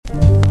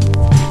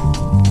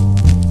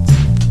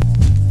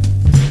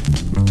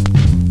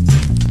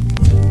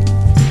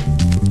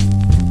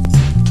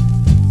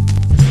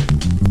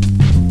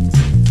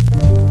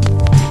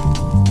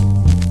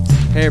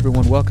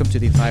everyone. Welcome to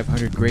the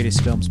 500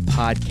 Greatest Films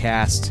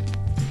podcast,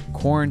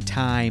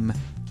 Quarantine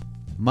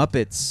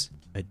Muppets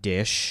a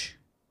dish.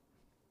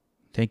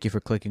 Thank you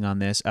for clicking on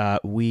this.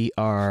 We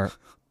are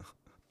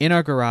in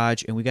our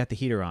garage, and we got the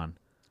heater on.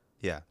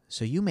 Yeah.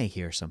 So you may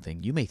hear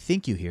something. You may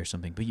think you hear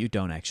something, but you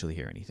don't actually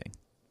hear anything.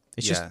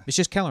 It's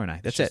just Keller and I.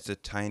 That's it's just a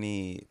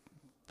tiny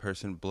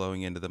person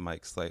blowing into the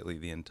mic slightly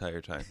the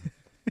entire time.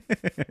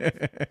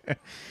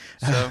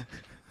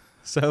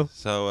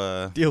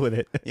 So deal with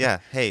it. Yeah.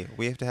 Hey,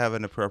 we have to have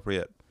an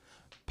appropriate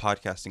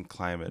podcasting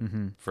climate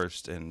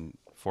first and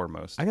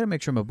foremost. I got to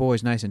make sure my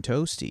boy's nice and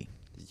toasty.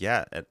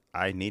 Yeah,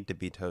 I need to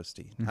be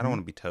toasty. I don't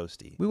want to be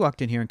toasty. We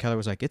walked in here and Keller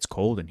was like, "It's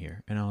cold in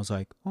here," and I was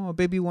like, "Oh,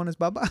 baby, one is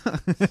Baba."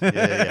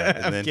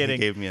 Yeah. And then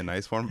kidding. he gave me a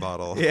nice warm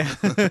bottle. Yeah,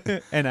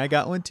 and I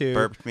got one too.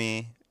 Burped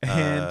me.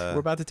 And we're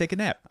about to take a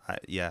nap.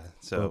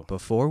 So But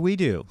before we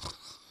do,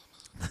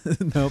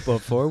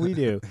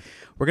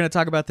 we're going to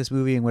talk about this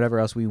movie and whatever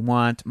else we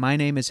want. My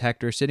name is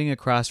Hector. Sitting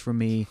across from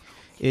me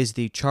is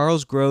the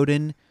Charles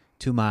Grodin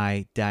to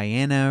my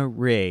Diana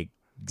Riggs.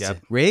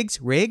 Yep.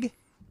 Rig?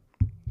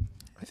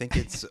 I think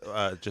it's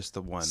just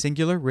the one.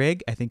 Singular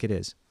Rig? I think it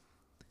is.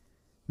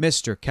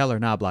 Mr. Keller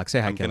Knobloch.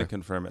 Say hi, I'm going Keller. to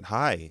confirm it.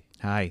 Hi.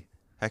 Hi.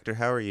 Hector,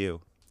 how are you?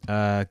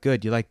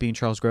 Good. You like being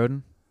Charles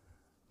Grodin?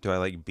 Do I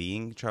like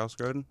being Charles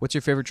Grodin? What's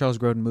your favorite Charles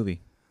Grodin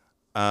movie?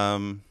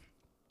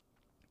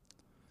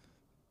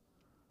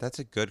 That's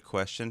a good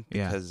question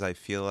because I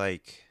feel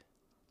like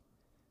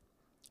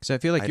I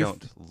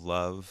don't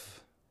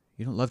love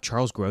you don't love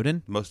Charles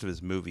Grodin? most of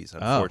his movies,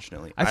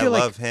 unfortunately. I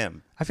love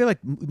him. I feel like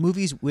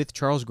movies with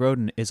Charles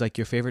Grodin is like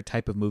your favorite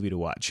type of movie to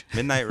watch.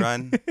 Midnight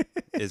Run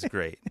is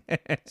great.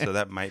 So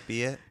that might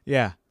be it.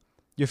 Yeah.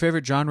 Your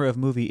favorite genre of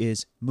movie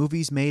is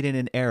movies made in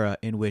an era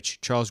in which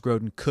Charles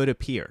Grodin could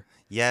appear.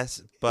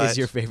 Yes, but is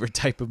your favorite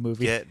type of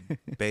movie. Get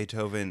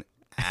Beethoven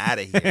out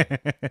of here.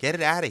 Get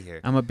it out of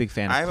here. I'm a big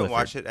fan of I haven't Clifford.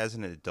 watched it as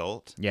an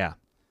adult. Yeah.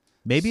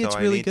 Maybe it's so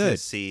really I need good. to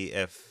see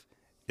if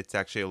it's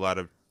actually a lot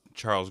of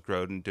Charles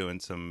Grodin doing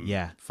some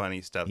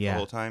funny stuff the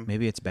whole time.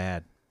 Maybe it's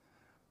bad.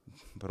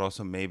 But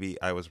also maybe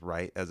I was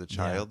right as a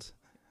child.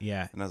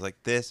 Yeah. And I was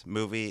like, this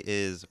movie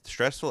is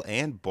stressful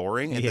and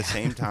boring at the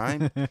same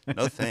time.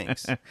 No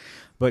thanks.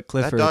 But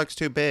Clifford, that dog's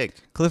too big.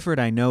 Clifford,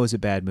 I know is a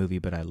bad movie,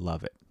 but I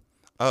love it.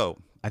 Oh.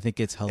 I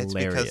think it's hilarious.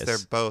 It's because they're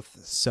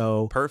both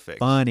so perfect.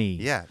 Funny.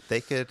 Yeah.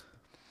 They could,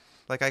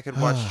 like I could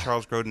watch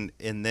Charles Grodin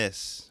in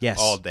this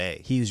all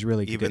day. He's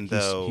really good. Even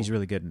though he's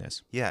really good in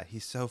this. Yeah.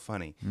 He's so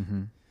funny.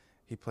 Mm-hmm.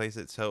 He plays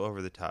it so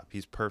over the top.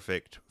 He's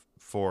perfect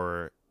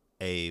for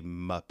a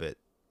Muppet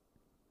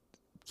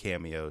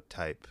cameo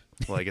type.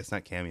 Well, I guess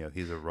not cameo.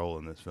 He's a role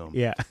in this film.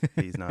 Yeah.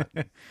 He's not.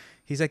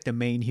 He's like the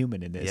main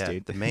human in this,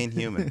 dude. The main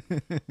human.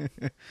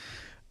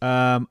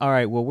 All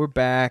right. Well, we're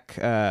back.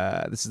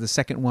 This is the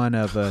second one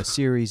of a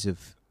series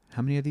of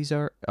how many of these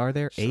are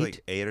there? 8?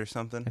 Like 8 or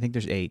something. I think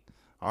there's 8.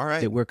 All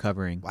right. That we're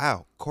covering.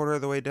 Wow, quarter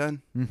of the way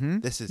done. Mm-hmm.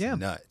 This is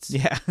nuts.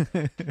 Yeah.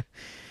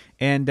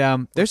 And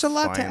there's a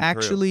lot to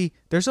actually.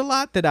 There's a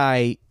lot that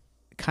I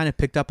kind of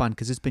picked up on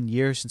because it's been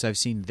years since I've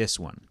seen this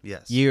one.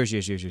 Yes. Years.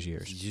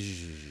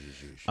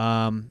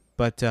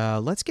 But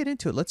let's get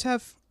into it. Let's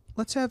have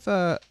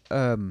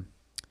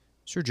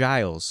Sir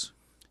Giles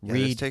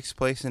read. This takes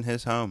place in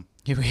his home.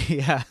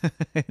 Yeah,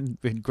 in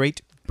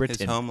Great Britain,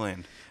 his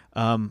homeland.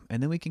 And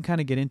then we can kind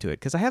of get into it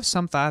because I have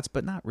some thoughts,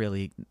 but not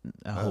really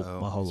a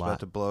whole lot. About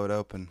to blow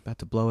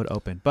it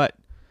open. But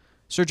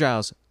Sir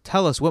Giles,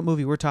 tell us what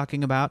movie we're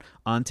talking about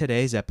on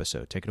today's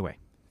episode. Take it away.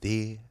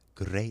 The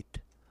Great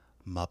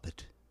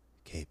Muppet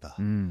Caper,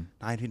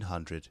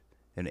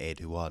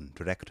 1981.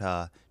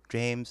 Director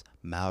James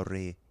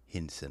Maury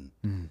Hinson.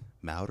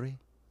 Maury?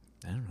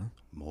 I don't know.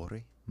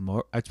 Maury?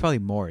 It's probably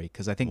Maury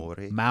because I think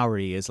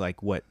Maori is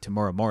like what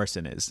Tamora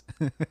Morrison is.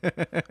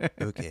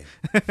 Okay.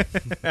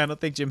 I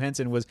don't think Jim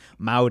Henson was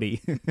Maori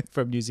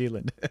from New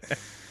Zealand.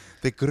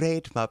 The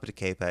Great Muppet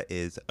Caper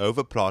is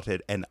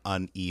overplotted and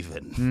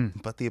uneven,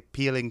 but the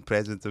appealing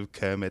presence of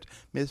Kermit,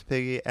 Miss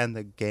Piggy, and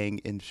the gang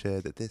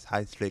ensure that this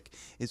heist flick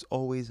is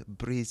always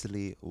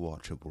breezily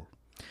watchable.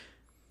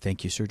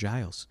 Thank you, Sir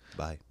Giles.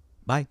 Bye.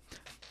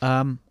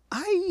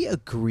 I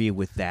agree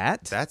with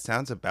that. That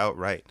sounds about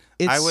right.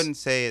 I wouldn't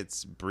say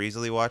it's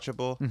breezily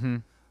watchable. Mm-hmm.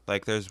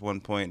 Like, there's one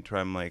point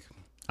where I'm like,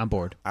 I'm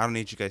bored. I don't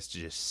need you guys to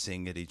just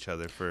sing at each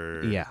other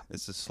for. Yeah.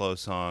 It's a slow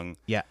song.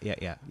 Yeah.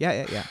 We're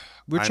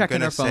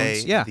checking our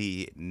phones. Say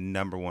the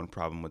number one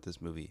problem with this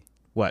movie.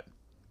 What?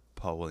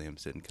 Paul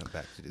Williams didn't come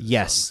back to do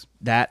the songs.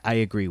 That I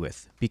agree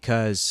with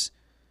because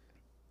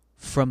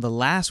from the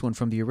last one,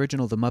 from the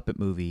original The Muppet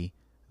Movie,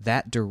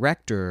 that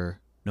director.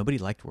 Nobody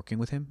liked working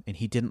with him, and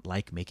he didn't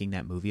like making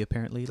that movie,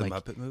 apparently. The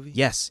Muppet movie?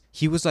 Yes.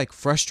 He was,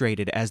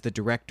 frustrated as the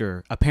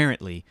director,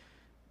 apparently,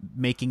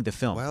 making the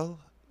film. Well...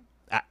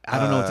 I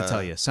don't know what to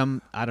tell you.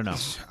 I don't know.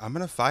 I'm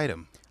going to fight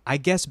him. I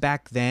guess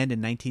back then in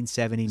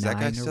 1979 Is that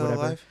guy or still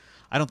whatever. alive?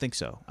 I don't think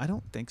so.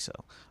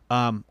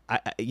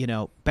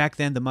 Back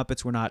then the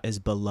Muppets were not as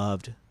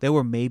beloved. They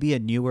were maybe a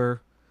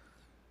newer...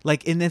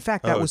 in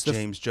fact, that was the...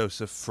 James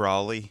Joseph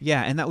Frawley.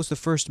 Yeah, and that was the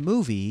first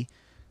movie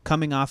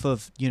coming off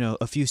of,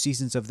 a few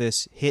seasons of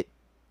this hit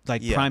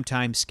like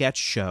primetime sketch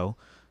show.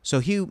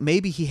 So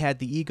maybe he had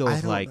the ego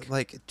of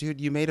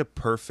dude, you made a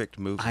perfect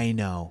movie. I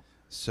know.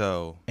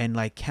 So, and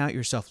like count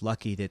yourself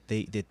lucky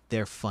that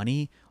they're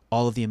funny.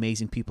 All of the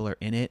amazing people are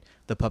in it.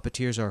 The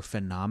puppeteers are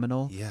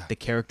phenomenal. Yeah. The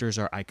characters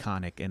are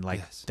iconic, and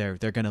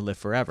they're going to live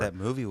forever. That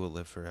movie will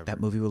live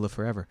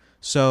forever.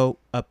 So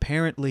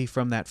apparently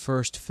from that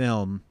first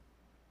film,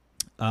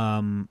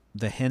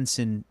 the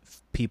Henson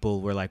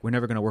people were like, we're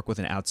never going to work with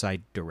an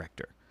outside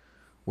director.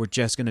 We're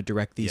just going to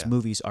direct these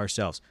movies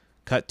ourselves.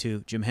 Cut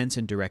to Jim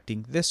Henson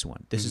directing this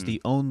one. This is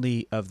the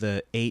only of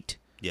the 8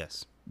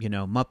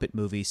 Muppet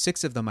movies.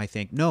 6 of them, I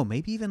think. No,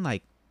 maybe even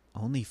like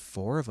only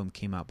 4 of them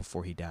came out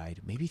before he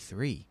died. Maybe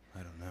 3. I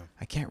don't know.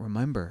 I can't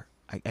remember.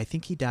 I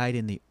think he died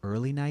in the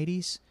early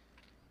 90s.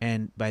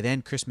 And by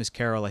then, Christmas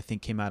Carol, I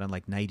think, came out in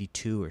like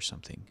 92 or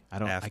something.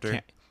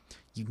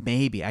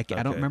 Maybe. I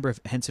don't remember if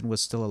Henson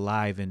was still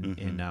alive in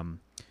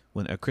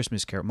when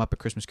Muppet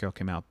Christmas Carol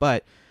came out.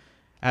 But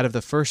out of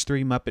the first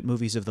 3 Muppet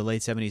movies of the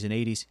late 70s and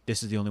 80s,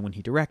 this is the only one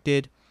he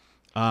directed.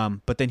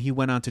 But then he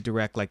went on to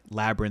direct like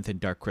Labyrinth and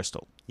Dark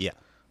Crystal. Yeah.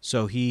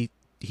 So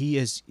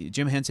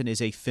Jim Henson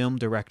is a film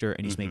director,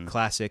 and he's made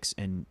classics,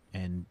 and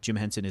Jim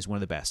Henson is one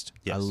of the best.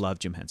 Yes. I love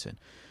Jim Henson.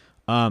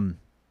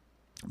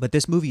 But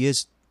this movie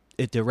is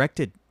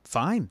directed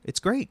fine. It's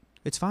great.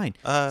 It's fine.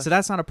 So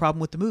that's not a problem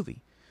with the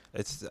movie.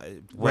 It's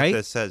what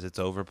this says. It's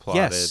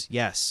overplotted.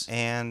 Yes.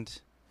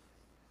 And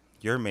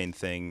your main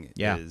thing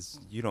is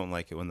you don't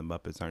like it when the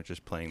Muppets aren't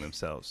just playing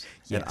themselves.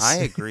 Yes. And I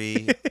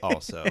agree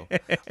also.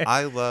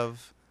 I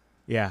love...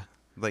 Yeah.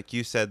 Like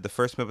you said, the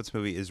first Muppets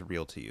movie is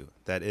real to you.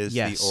 That is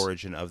the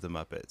origin of the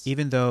Muppets.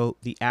 Even though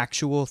the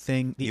actual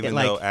thing...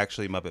 though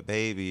actually Muppet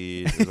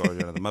Babies is the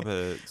origin of the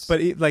Muppets.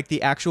 But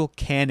the actual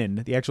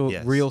canon, the actual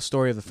real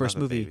story of the first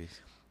Muppet movie... Babies.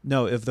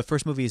 No, if the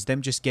first movie is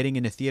them just getting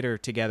in a theater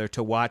together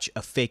to watch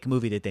a fake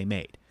movie that they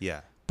made.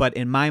 Yeah. But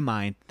in my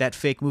mind, that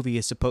fake movie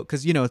is supposed...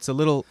 Because, it's a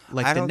little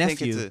like the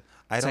nephew.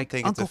 I don't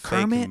think it's a fake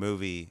Kermit?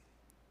 movie.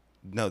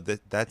 No,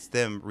 that's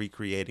them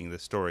recreating the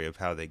story of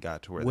how they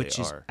got to where they are. Which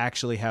is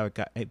actually how it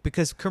got...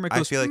 Because Kermit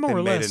goes I feel like more they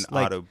or made less, an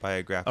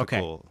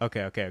autobiographical...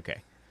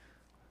 Okay.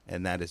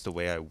 And that is the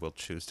way I will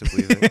choose to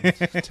believe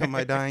it until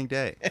my dying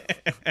day.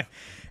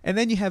 And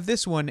then you have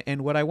this one,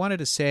 and what I wanted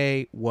to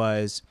say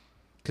was...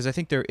 Because I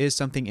think there is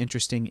something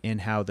interesting in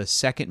how the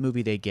second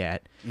movie they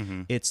get,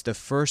 it's the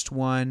first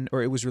one,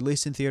 or it was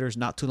released in theaters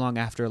not too long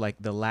after like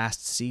the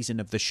last season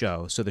of the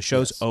show. So the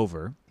show's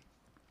over.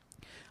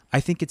 I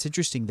think it's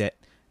interesting that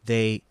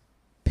they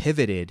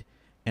pivoted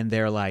and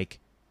they're like,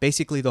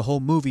 basically the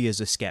whole movie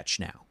is a sketch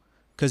now.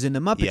 Because in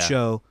the Muppet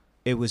Show,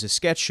 it was a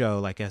sketch show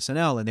like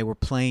SNL, and they were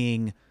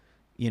playing,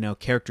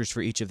 characters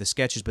for each of the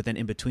sketches, but then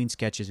in between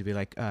sketches, it'd be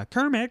like,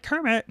 Kermit,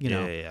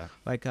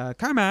 like,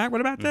 Kermit,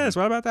 what about this?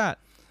 What about that?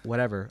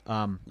 Whatever.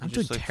 I'm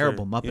doing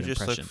terrible Muppet impressions. You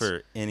just look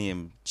for any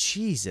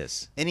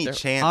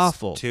chance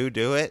awful. to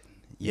do it.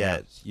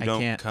 Yet Yeah, you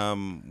don't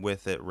come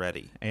with it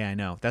ready. Yeah, I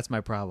know. That's my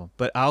problem.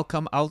 But I'll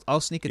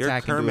sneak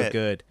attack and do it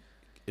good.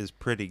 Is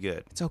pretty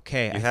good. It's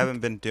okay. You haven't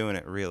been doing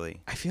it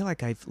really. I feel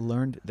like I've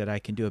learned that I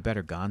can do a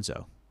better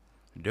Gonzo.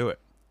 Do it.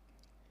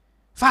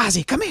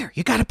 Fozzie, come here.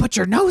 You got to put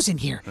your nose in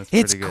here. That's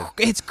pretty good.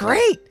 It's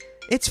great.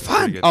 It's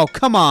fun. Oh,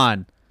 come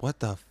on. What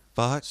the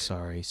fuck?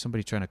 Sorry,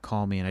 somebody trying to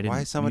call me and I didn't.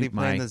 Why is somebody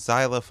playing the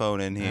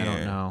xylophone in here? I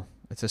don't know.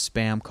 It's a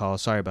spam call.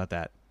 Sorry about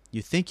that.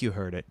 You think you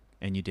heard it,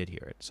 and you did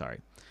hear it. Sorry.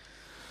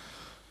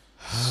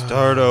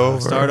 Start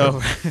over.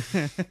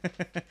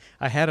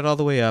 I had it all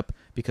the way up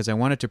because I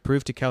wanted to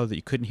prove to Keller that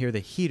you couldn't hear the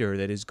heater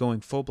that is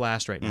going full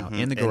blast right now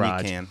in the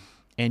garage.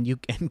 And you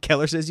can. And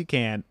Keller says you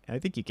can. I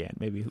think you can.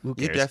 Maybe. Who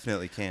cares? You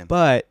definitely can.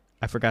 But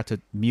I forgot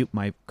to mute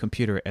my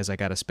computer as I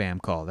got a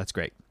spam call. That's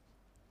great.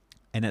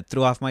 And it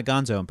threw off my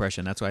Gonzo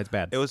impression. That's why it's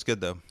bad. It was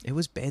good, though. It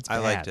was bad. It's bad. I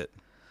liked it.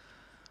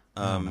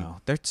 I don't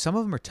know. Some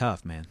of them are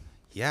tough, man.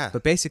 Yeah.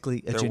 But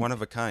basically... They're one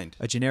of a kind.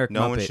 A generic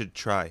No Muppet. one should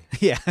try.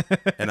 Yeah.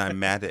 And I'm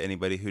mad at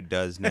anybody who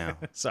does now.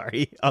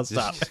 Sorry. I'll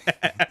stop.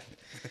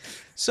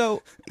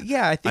 So,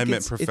 yeah, I think I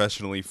meant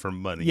professionally for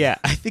money. Yeah.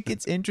 I think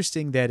it's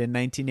interesting that in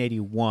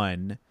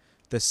 1981,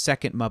 the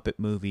second Muppet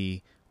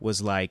movie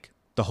was like,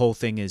 the whole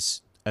thing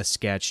is a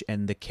sketch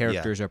and the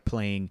characters are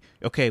playing...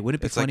 Okay,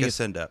 wouldn't it be funny It's like a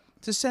send-up.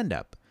 It's a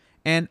send-up.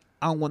 And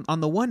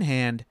on the one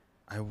hand...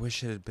 I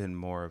wish it had been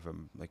more of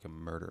a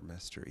murder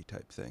mystery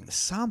type thing.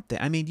 Something.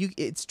 I mean,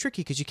 it's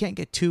tricky because you can't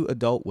get too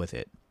adult with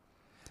it.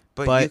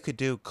 But you could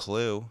do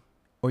Clue.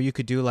 Or you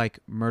could do like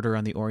Murder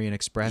on the Orient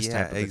Express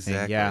type of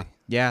exactly. thing.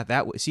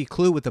 Yeah. See,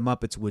 Clue with the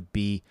Muppets would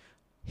be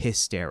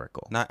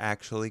hysterical. Not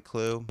actually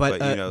Clue, but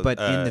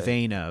in the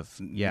vein of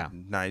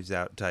Knives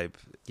Out type,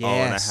 yes.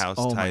 All in a House type.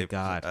 Oh my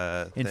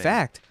God! In thing.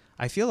 fact,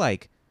 I feel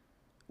like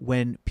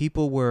when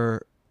people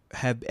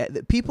have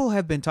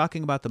been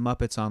talking about the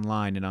Muppets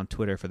online and on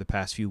Twitter for the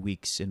past few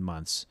weeks and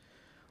months,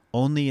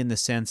 only in the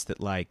sense that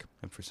like,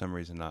 and for some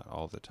reason not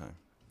all the time.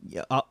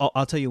 Yeah,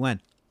 I'll tell you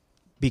when.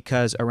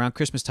 Because around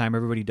Christmas time,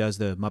 everybody does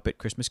the Muppet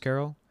Christmas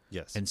Carol.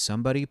 Yes. And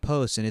somebody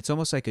posts, and it's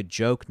almost like a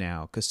joke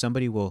now, because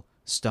somebody will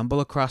stumble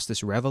across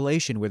this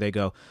revelation where they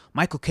go,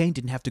 Michael Caine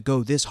didn't have to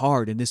go this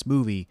hard in this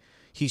movie.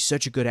 He's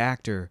such a good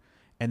actor.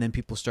 And then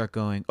people start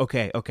going,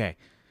 okay.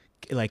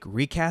 Like,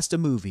 recast a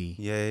movie.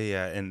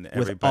 Yeah. And with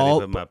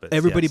everybody but Muppets.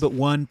 Everybody yes. but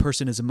one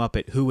person is a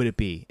Muppet. Who would it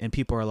be? And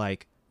people are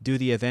like, do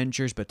the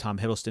Avengers, but Tom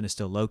Hiddleston is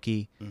still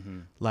Loki. Mm-hmm.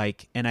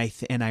 Like, and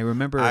I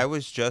remember I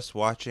was just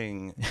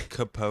watching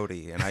Capote,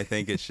 and I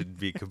think it should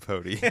be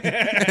Capote.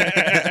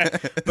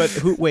 But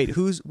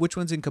which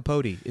one's in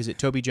Capote? Is it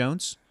Toby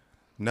Jones?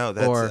 No,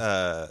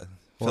 that's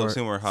Philip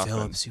Seymour Hoffman.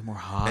 Philip Seymour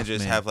Hoffman. And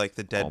just have like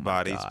the Oh dead my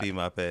bodies God. be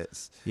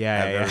Muppets. Yeah,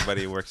 have yeah.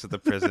 everybody who works at the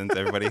prisons,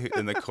 everybody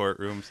in the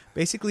courtrooms.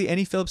 Basically,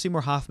 any Philip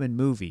Seymour Hoffman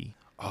movie,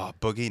 Oh,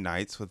 Boogie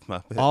Nights with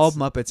Muppets. all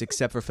Muppets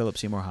except for Philip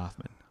Seymour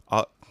Hoffman.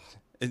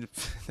 That'd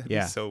be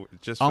Yeah. so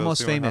just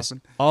Almost Philip Seymour famous.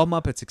 Hoffman? All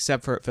Muppets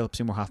except for Philip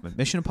Seymour Hoffman.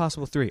 Mission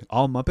Impossible 3.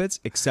 All Muppets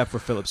except for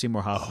Philip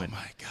Seymour Oh Hoffman.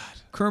 my God.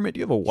 Kermit, do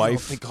you have a I wife? don't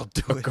think I'll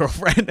do a it.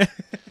 girlfriend?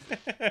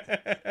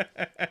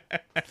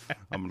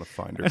 I'm gonna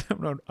find her. I'm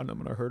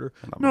gonna hurt her.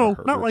 I'm gonna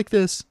hurt her. like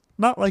this.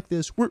 Not like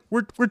this. We're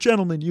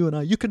gentlemen, you and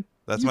I. You can.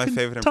 That's you my can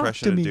favorite talk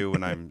impression to me. do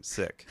when I'm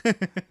sick.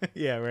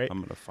 Yeah, right.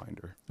 I'm gonna find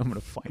her. I'm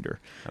gonna find her.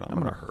 And I'm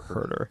gonna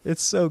hurt her.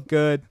 It's so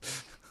good.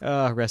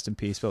 Rest in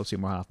peace, Philip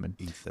Seymour Hoffman.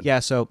 Ethan. Yeah.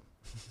 So,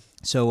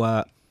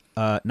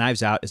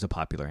 Knives Out is a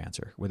popular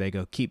answer where they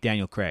go keep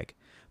Daniel Craig,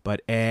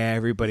 but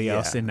everybody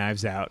else Yeah. in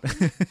Knives Out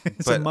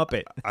it's a But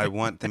Muppet. I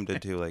want them to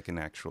do like an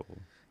actual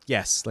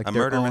Yes, like a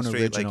their murder own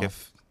mystery. original. Like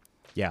if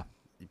Yeah,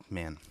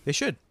 man, they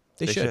should.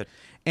 They They should. should.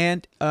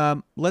 And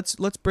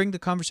let's bring the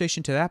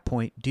conversation to that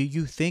point. Do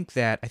you think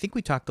that I think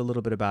we talked a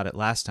little bit about it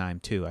last time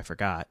too? I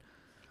forgot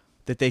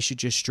that they should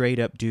just straight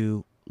up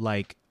do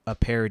like a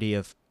parody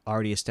of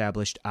already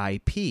established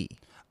IP.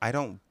 I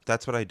don't.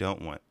 That's what I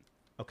don't want.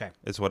 Okay.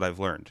 Is what I've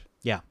learned.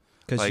 Yeah,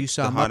 because Like you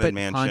saw the Haunted Muppet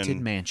Mansion. Haunted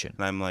Mansion.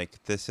 And I'm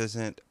like, this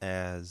isn't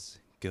as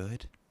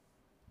good.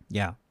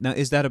 Yeah. Now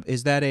is that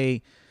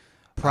a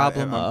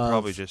problem I'm of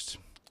probably just.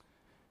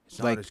 It's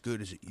like- not as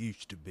good as it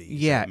used to be.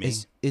 yeah? that me?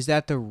 Is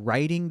that the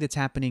writing that's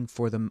happening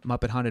for the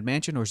Muppet Haunted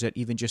Mansion, or is that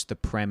even just the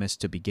premise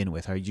to begin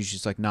with? Are you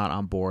just like not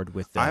on board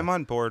with? I'm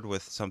on board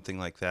with something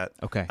like that.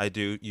 Okay.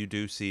 You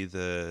do see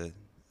the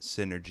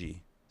synergy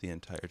the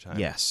entire time.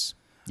 Yes.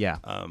 Yeah.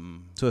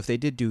 Um, So if they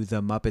did do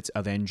the Muppets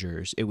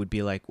Avengers, it would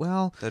be like,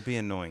 well, that'd be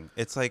annoying.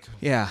 It's like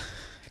yeah.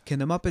 Can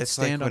the Muppets it's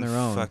stand like on when their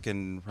own?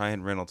 fucking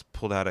Ryan Reynolds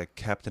pulled out a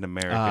Captain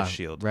America Ah,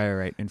 shield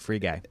Right. And Free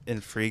Guy.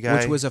 in Free Guy,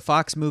 Which was a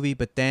Fox movie,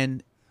 but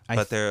then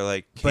but they're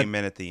like came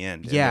in at the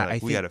end. And yeah, they're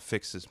like, I we think- got to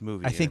fix this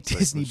movie. I And think it's like,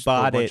 Disney let's throw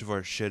bought a bunch it. of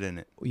our shit in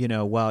it.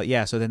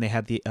 So then they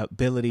had the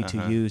ability to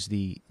Uh-huh. use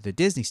the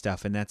Disney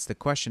stuff, and that's the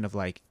question of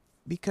like,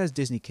 because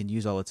Disney can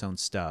use all its own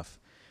stuff,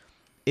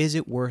 is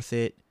it worth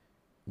it?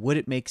 Would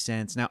it make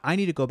sense? Now, I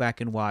need to go back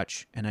and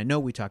watch, and I know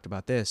we talked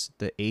about this,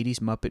 the 80s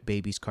Muppet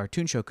Babies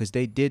cartoon show, because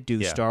they did do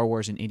Yeah. Star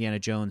Wars and Indiana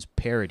Jones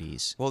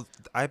parodies. Well,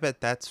 I bet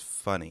that's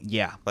funny.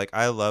 Yeah. Like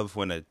I love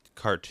when a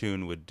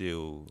cartoon would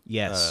do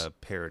Yes. a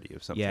parody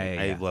of something.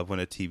 Yeah. I love when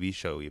a TV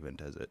show even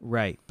does it.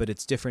 Right, but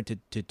it's different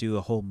to do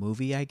a whole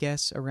movie, I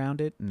guess, around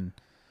it, and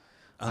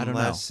I don't know.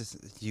 Unless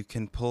you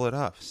can pull it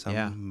off. Some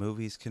Yeah.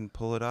 movies can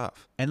pull it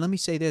off. And let me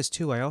say this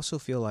too. I also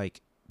feel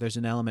like there's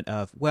an element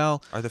of,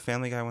 well, Are the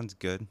Family Guy ones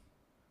good?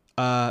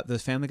 the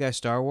Family Guy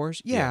Star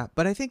Wars, yeah,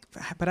 but I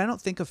don't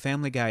think of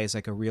Family Guy as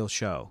like a real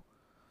show.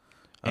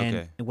 And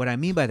Okay. what I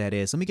mean by that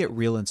is, let me get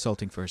real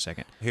insulting for a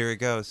second. Here it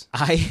goes.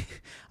 I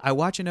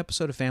watch an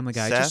episode of Family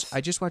Guy. Seth,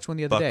 I just watched one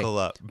the other day. Buckle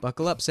up.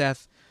 Buckle up,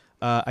 Seth.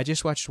 I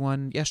just watched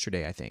one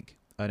yesterday, I think.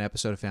 An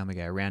episode of Family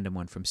Guy, a random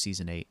one from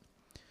season 8.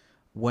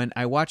 When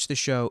I watch the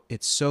show,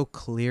 it's so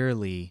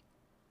clearly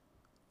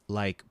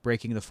like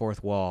breaking the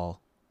fourth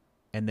wall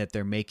and that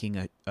they're making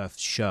a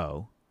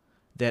show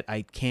that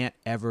I can't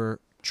ever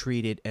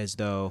treat it as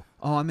though,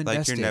 oh, I'm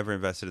invested. Like you're never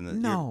invested in the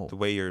No. the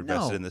way you're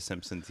invested No. in The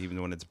Simpsons,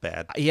 even when it's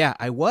bad. Yeah,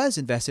 I was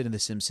invested in The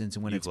Simpsons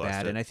when You've it's lost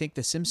bad, it. and I think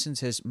The Simpsons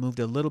has moved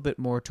a little bit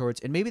more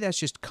towards, and maybe that's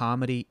just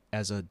comedy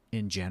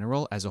in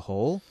general as a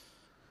whole,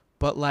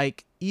 but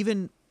like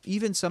even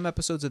some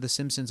episodes of The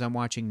Simpsons I'm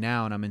watching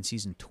now, and I'm in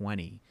season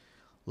 20,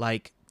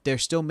 like they're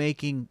still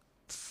making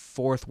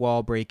fourth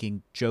wall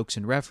breaking jokes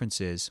and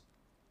references,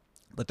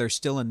 but there's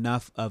still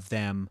enough of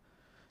them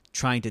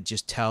trying to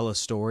just tell a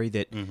story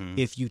that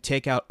if you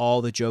take out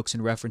all the jokes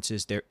and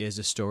references, there is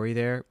a story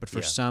there. But for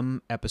Yeah.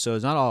 some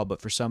episodes, not all,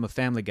 but for some of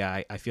Family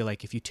Guy, I feel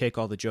like if you take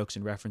all the jokes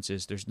and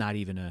references, there's not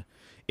even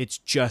it's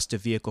just a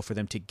vehicle for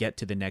them to get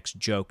to the next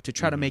joke, to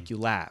try to make you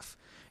laugh.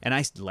 And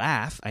I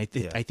laugh. I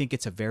think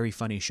it's a very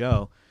funny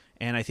show.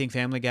 And I think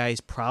Family Guy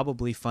is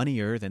probably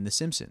funnier than The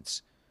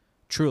Simpsons.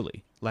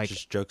 Truly. Like,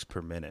 Just jokes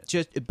per minute.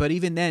 but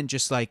even then,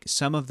 just like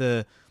some of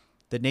the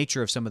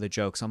nature of some of the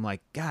jokes, I'm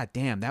like, God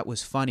damn, that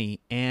was funny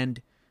and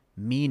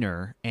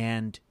meaner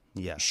and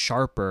Yeah.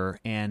 sharper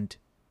and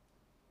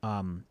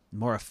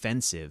more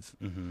offensive.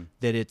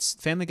 That it's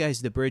Family Guy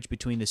is the bridge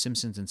between The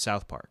Simpsons and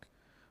South Park,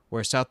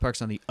 where South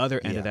Park's on the other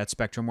end of Yeah. that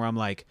spectrum, where I'm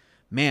like,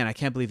 man, I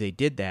can't believe they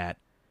did that.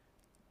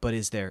 But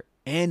is there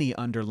any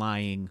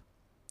underlying,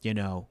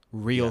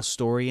 real Yeah.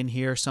 story in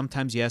here?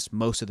 Sometimes yes,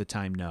 most of the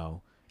time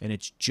no. and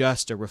it's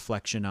just a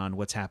reflection on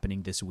what's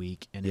happening this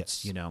week, and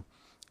it's, Yes.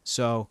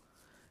 So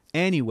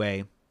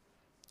anyway,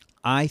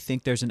 I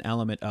think there's an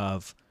element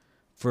of,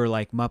 for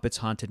like Muppets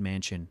Haunted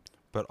Mansion.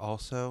 But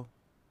also,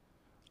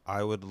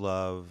 I would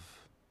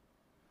love,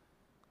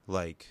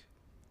 like,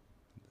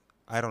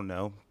 I don't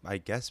know, I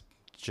guess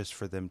just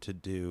for them to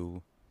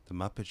do the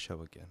Muppet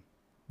Show again.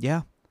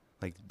 Yeah.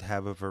 Like,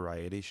 have a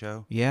variety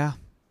show. Yeah.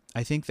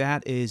 I think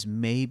that the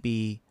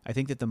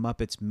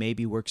Muppets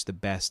maybe works the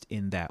best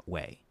in that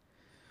way.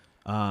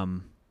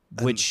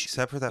 Which,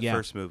 Except for that yeah.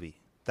 first movie.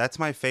 That's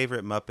my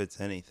favorite Muppets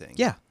anything.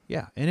 Yeah,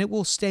 yeah. And it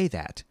will stay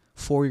that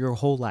for your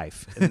whole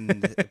life.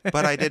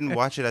 But I didn't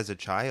watch it as a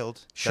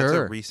child. That's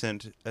Sure. a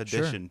recent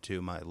addition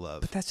to my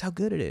love. But that's how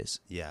good it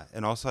is. Yeah.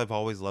 And also, I've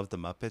always loved the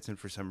Muppets, and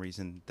for some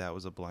reason, that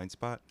was a blind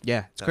spot.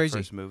 Yeah, it's that crazy.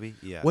 First movie.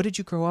 Yeah. What did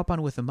you grow up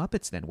on with the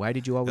Muppets then? Why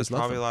did you always There's love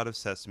probably them? a lot of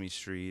Sesame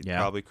Street, Yeah.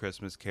 probably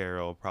Christmas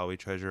Carol, probably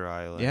Treasure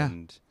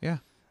Island. Yeah.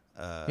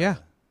 Uh, Yeah.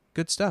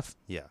 Good stuff.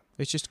 Yeah.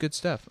 It's just good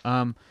stuff.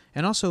 And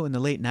also in the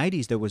late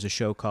 90s, there was a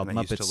show called And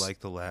I Muppets. used to like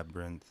The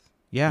Labyrinth.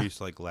 Yeah. I used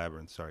to like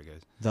Labyrinth. Sorry,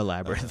 guys. The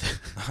Labyrinth.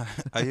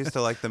 I used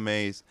to like The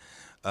Maze.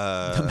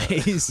 The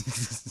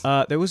Maze.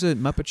 There was a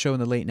Muppet show in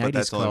the late 90s But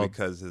that's called... only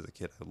because as a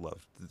kid I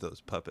loved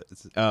those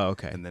puppets. Oh,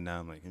 okay. And then now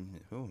I'm like,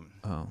 ooh.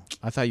 Oh,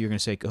 I thought you were going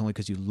to say only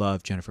because you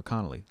love Jennifer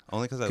Connelly.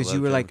 Only because I love Because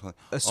you were like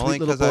a sweet Only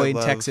little 'cause I boy in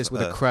love, Texas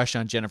with a crush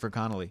on Jennifer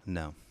Connelly.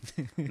 No,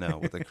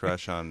 with a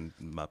crush on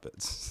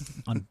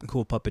Muppets. On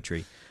cool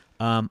puppetry.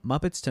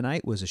 Muppets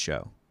Tonight was a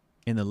show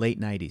in the late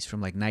 90s from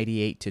like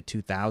 98 to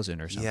 2000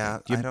 or something. Yeah,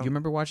 Do you, I don't- you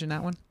remember watching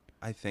that one?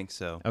 I think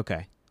so.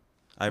 Okay.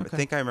 I Okay.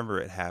 think I remember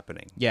it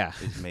happening. Yeah.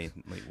 Is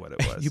mainly what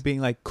it was. You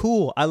being like,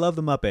 cool, I love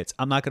the Muppets.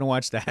 I'm not going to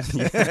watch that.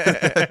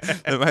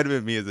 That might have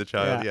been me as a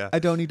child. Yeah. I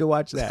don't need to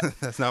watch that.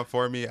 That's not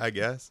for me, I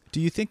guess. Do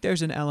you think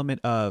there's an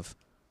element of,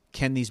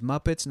 can these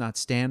Muppets not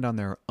stand on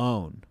their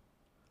own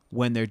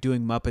when they're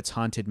doing Muppets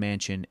Haunted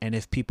Mansion? And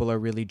if people are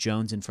really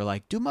jonesing for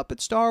like, do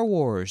Muppet Star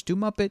Wars, do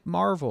Muppet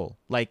Marvel,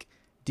 like,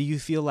 do you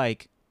feel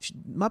like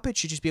Muppets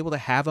should just be able to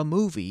have a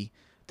movie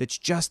that's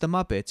just the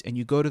Muppets, and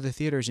you go to the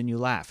theaters and you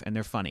laugh and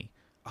they're funny?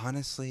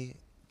 Honestly,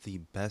 the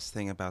best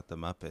thing about the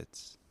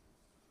Muppets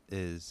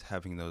is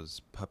having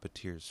those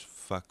puppeteers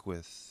fuck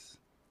with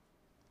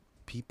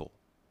people.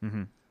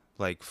 Mm-hmm.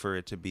 Like, for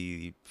it to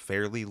be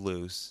fairly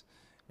loose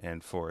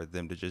and for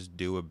them to just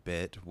do a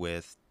bit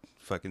with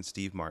fucking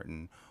Steve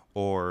Martin.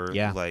 Or,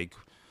 Yeah. like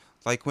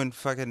when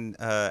fucking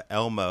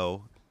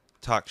Elmo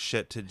talks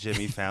shit to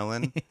Jimmy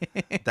Fallon.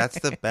 That's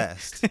the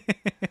best.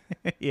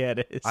 Yeah,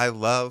 it is. I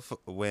love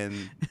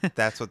when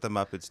that's what the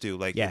Muppets do.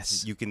 Like,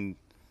 Yes. you can,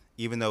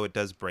 even though it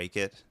does break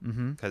it,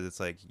 Mm-hmm. because it's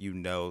like,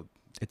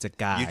 It's a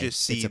guy. you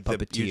just see it's a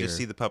puppeteer. you just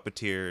see the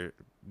puppeteer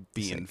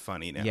being like-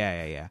 funny now.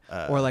 Yeah.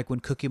 Or like when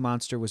Cookie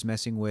Monster was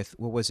messing with,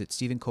 what was it,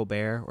 Stephen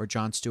Colbert or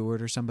Jon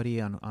Stewart or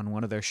somebody on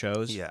one of their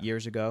shows Yeah.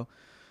 years ago.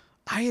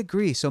 I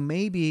agree. So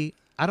maybe,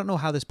 I don't know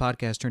how this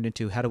podcast turned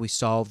into, how do we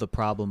solve the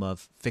problem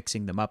of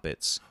fixing the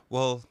Muppets?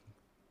 Well,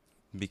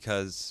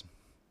 because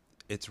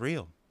it's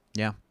real.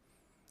 Yeah.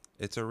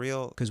 It's a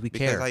real 'Cause we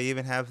because care. I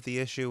even have the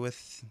issue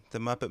with the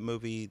Muppet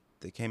movie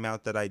that came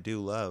out that I do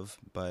love,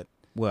 but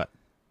What?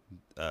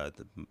 the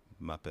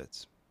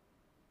Muppets,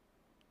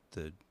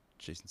 the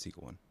Jason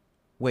Segel one.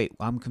 Wait,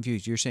 I'm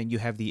confused. You're saying you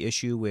have the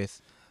issue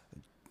with...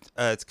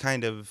 It's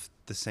kind of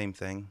the same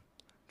thing,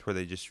 to where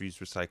they just use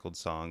recycled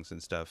songs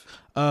and stuff.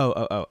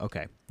 Oh,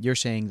 okay. You're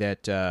saying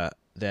that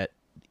that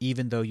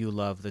even though you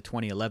love the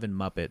 2011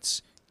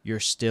 Muppets, you're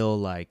still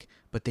like,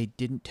 but they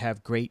didn't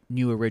have great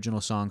new original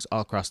songs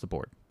all across the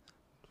board.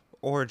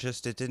 Or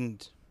just it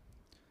didn't.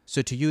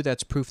 So to you,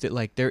 that's proof that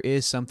like there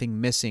is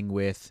something missing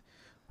with,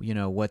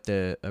 what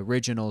the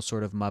original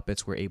sort of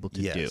Muppets were able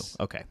to do. Yes.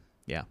 Okay.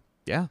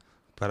 Yeah.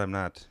 But I'm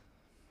not.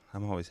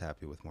 I'm always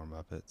happy with more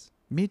Muppets.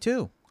 Me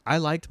too. I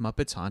liked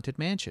Muppets Haunted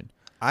Mansion.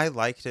 I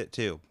liked it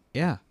too.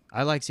 Yeah.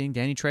 I like seeing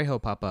Danny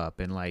Trejo pop up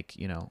and like,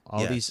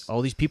 all Yes.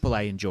 these people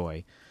I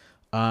enjoy.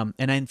 And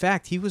in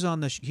fact, he was on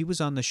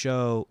the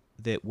show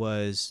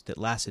that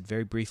lasted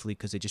very briefly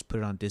because they just put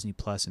it on Disney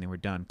Plus and they were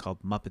done,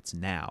 called Muppets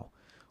Now,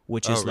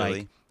 which is really?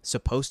 like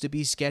supposed to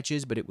be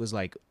sketches, but it was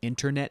like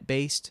internet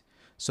based.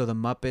 So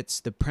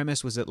the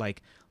premise was that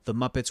like the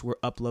Muppets were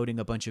uploading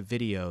a bunch of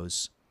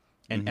videos,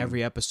 and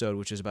every episode,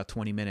 which was about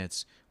 20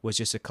 minutes, was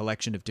just a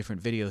collection of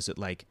different videos that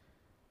like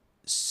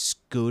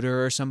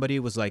Scooter or somebody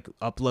was like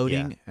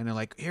uploading, Yeah. and they're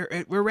like,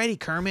 "Here, we're ready,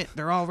 Kermit.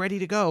 They're all ready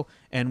to go."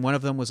 And one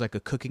of them was like a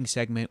cooking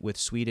segment with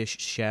Swedish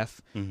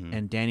Chef,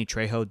 and Danny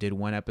Trejo did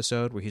one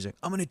episode where he's like,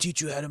 "I'm gonna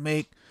teach you how to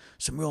make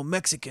some real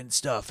Mexican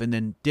stuff," and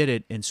then did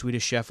it, and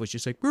Swedish Chef was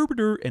just like,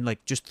 "Burr-burr," and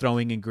like just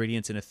throwing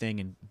ingredients in a thing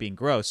and being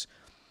gross.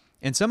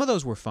 And some of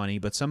those were funny,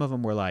 but some of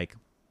them were like,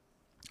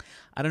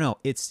 I don't know.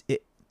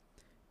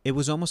 It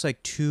was almost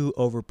like too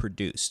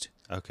overproduced.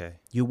 Okay.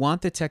 You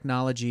want the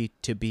technology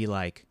to be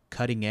like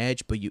cutting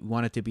edge, but you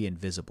want it to be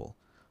invisible.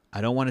 I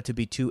don't want it to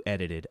be too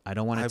edited. I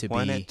don't want it to I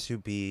want be... it to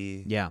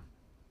be Yeah.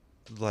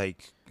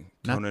 like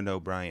Not- Conan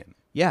O'Brien.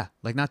 Yeah.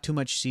 Like not too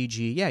much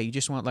CG. Yeah. You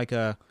just want like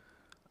a...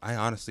 I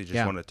honestly just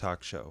Yeah. want a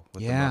talk show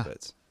with Yeah. the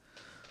Muppets.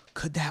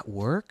 Could that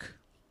work?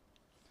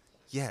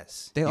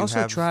 Yes. They You also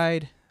have,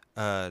 tried.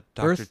 Dr.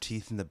 Earth-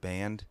 Teeth in the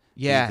band.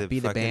 Yeah, be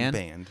the fucking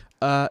band.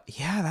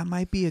 Yeah, that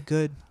might be a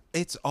good.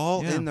 It's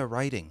all Yeah. in the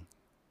writing.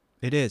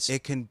 It is.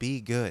 It can be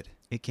good.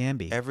 It can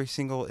be. Every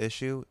single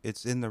issue,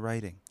 it's in the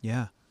writing.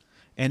 Yeah,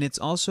 and it's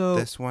also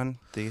This one,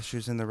 the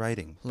issue's in the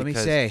writing. Let me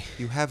because say-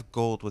 you have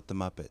gold with the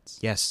Muppets.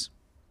 yes,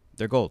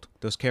 they're gold.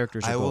 Those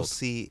characters are I gold. will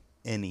see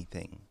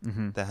anything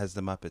Mhm. that has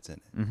the Muppets in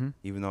it, Mm-hmm.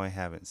 even though I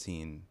haven't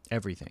seen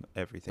Everything,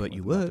 everything But with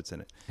you the would. Muppets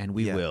in it. and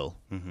we Yeah. will.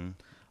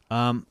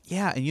 Mm-hmm.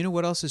 Yeah, and you know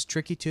what else is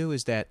tricky too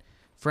is that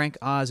Frank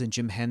Oz and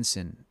Jim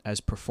Henson, as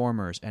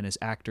performers and as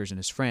actors and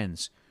as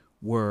friends,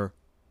 were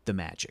the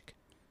magic.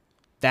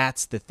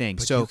 That's the thing.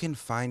 But so you can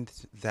find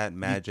that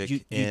magic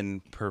you-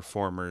 in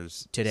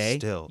performers today,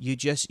 still. you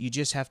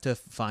just have to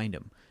find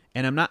them.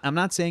 And I'm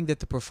not saying that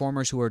the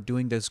performers who are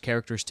doing those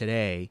characters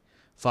today,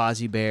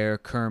 Fozzie Bear,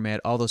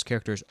 Kermit, all those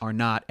characters are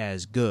not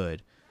as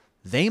good.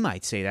 They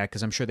might say that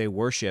because I'm sure they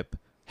worship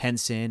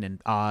Henson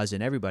and Oz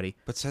and everybody.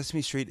 But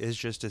Sesame Street is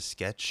just a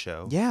sketch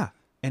show. Yeah,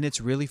 and it's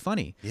really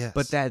funny. Yes.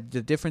 But that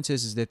the difference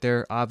is that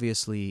they're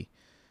obviously,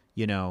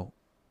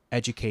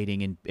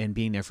 educating and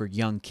being there for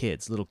young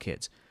kids, little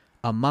kids.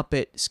 A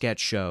Muppet sketch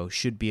show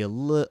should be a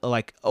little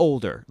like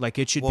older. Like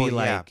it should Well, be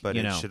like yeah, but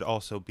it should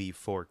also be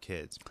for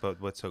kids. But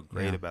what's so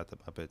great Yeah. about the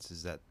Muppets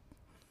is that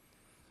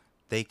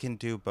they can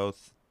do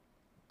both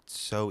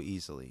so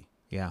easily.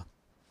 yeah,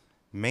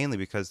 Mainly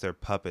because they're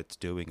puppets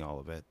doing all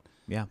of it.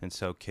 yeah. And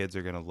so kids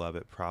are going to love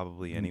it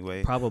probably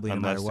anyway. Probably no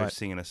unless matter they're what.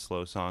 singing a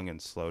slow song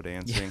and slow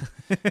dancing.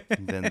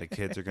 And then the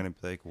kids are going to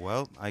be like,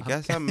 well, I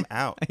guess I'm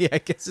out. Yeah, I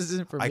guess this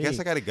isn't for me. I guess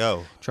I got to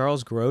go.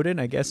 Charles Grodin.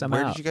 I guess I'm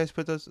Where out. did you guys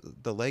put those?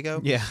 The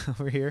Lego? Yeah,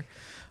 over here.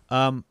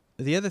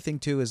 The other thing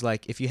too is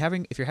like if you're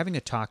having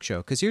a talk show,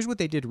 because here's what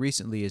they did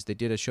recently is they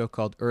did a show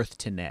called Earth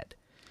to Ned.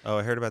 Oh,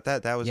 I heard about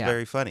that. That was Yeah.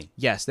 very funny.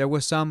 Yes, there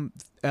were some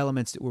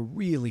elements that were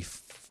really,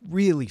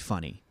 really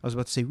funny. I was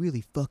about to say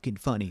really fucking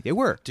funny. They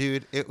were.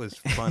 Dude, it was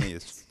funny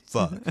as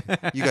fuck.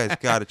 You guys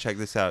got to check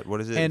this out.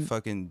 What is it? And-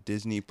 Fucking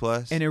Disney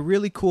Plus? And a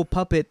really cool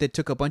puppet that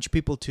took a bunch of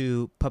people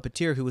to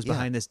puppeteer who was Yeah.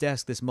 behind this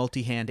desk, this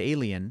multi-hand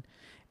alien,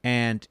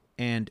 and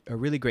a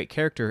really great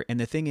character. And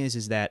the thing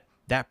is that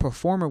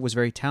performer was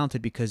very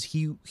talented because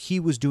he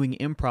was doing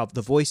improv,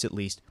 the voice at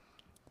least,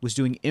 was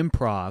doing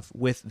improv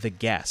with the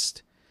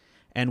guest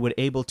and would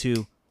able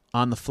to,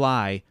 on the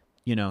fly,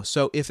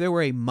 so if there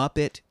were a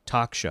Muppet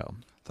talk show.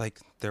 Like,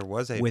 there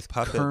was a With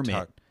puppet Kermit.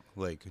 talk,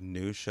 like,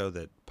 news show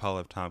that Paul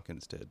F.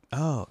 Tompkins did.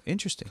 Oh,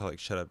 interesting. Called, like,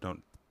 Shut Up,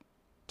 Don't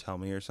Tell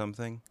Me or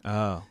something.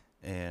 Oh,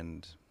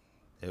 And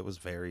it was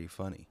very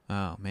funny.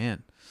 oh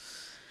man.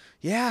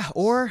 Yeah,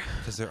 or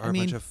Because there I are a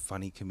bunch mean- of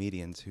funny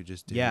comedians who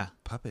just do Yeah.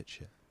 puppet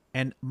shit.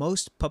 and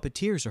most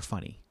puppeteers are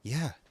funny.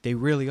 Yeah. They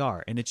really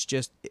are, and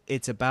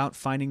it's about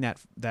finding that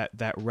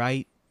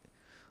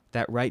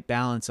right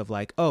balance of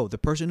like, oh, the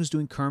person who's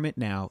doing Kermit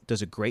now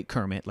does a great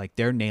Kermit, like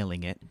they're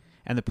nailing it,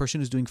 and the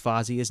person who's doing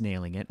Fozzie is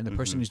nailing it, and the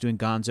person who's doing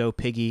Gonzo,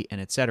 Piggy,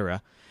 and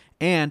etc.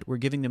 And we're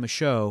giving them a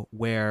show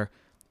where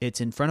it's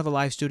in front of a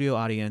live studio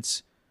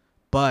audience,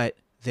 but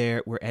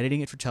we're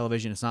editing it for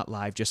television. It's not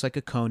live, just like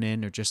a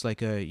Conan or just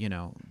like a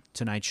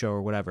Tonight Show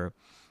or whatever.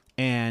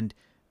 And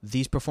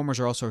these performers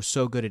are also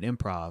so good at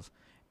improv,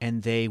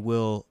 and they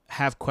will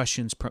have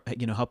questions,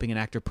 helping an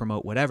actor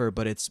promote whatever,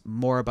 but it's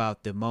more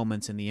about the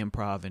moments and the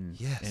improv and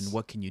Yes. and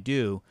what can you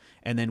do.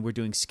 And then we're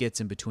doing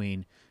skits in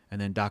between, and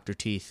then Dr.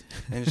 Teeth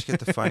And just get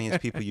the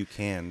funniest people you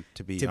can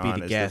to be to on be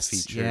the as guests. the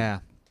featured Yeah,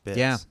 bits.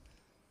 yeah,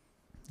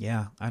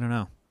 yeah. I don't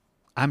know.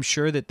 I'm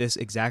sure that this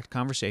exact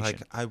conversation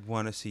Like, I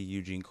want to see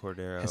Eugene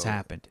Cordero has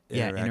happened.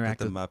 Yeah, interact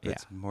with the with-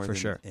 Muppets yeah, more for than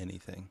sure.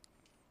 anything.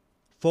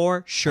 For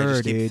I sure,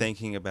 just keep dude.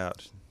 thinking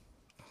about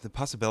the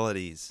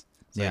possibilities.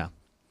 It's Yeah, like,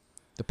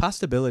 the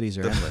possibilities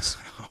are endless.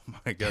 oh my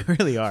They god,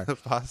 really are. the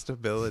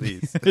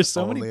possibilities. There's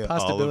so Only many at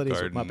Olive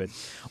possibilities with Garden.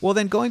 Muppets. Well,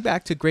 then going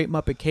back to Great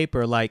Muppet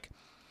Caper, like,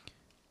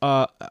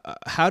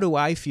 how do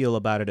I feel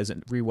about it as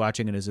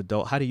rewatching it as an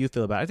adult? How do you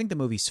feel about it? I think the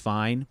movie's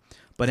fine,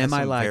 but It has am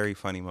I some like, very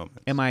funny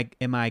moments?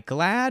 am I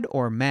glad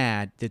or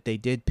mad that they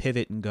did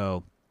pivot and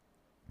go,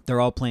 they're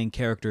all playing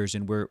characters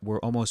and we're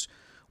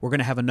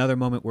gonna have another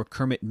moment where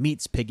Kermit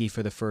meets Piggy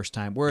for the first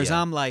time. Whereas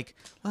Yeah. I'm like,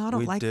 well, I don't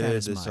We like that did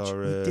as this much. We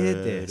did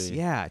this, already.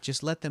 yeah.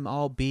 Just let them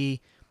all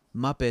be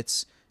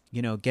Muppets,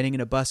 getting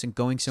in a bus and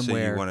going So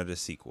somewhere, you wanted a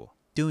sequel?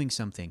 doing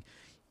something.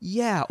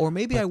 Yeah, or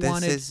maybe But I this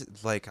wanted. is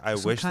like I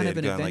some wish kind they of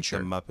had an gone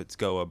adventure. like the Muppets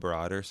Go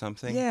Abroad or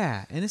something.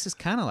 Yeah, and this is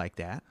kind of like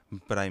that.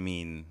 But I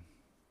mean,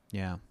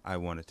 Yeah, I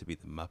want it to be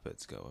the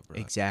Muppets Go Abroad,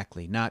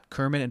 exactly. Not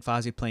Kermit and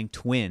Fozzie playing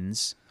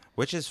twins.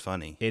 which is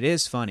funny. It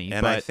is funny,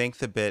 And but I think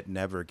the bit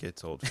never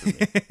gets old for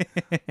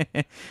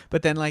me.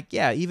 but then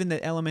even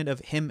the element of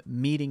him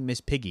meeting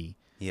Miss Piggy,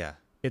 Yeah.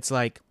 it's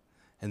like,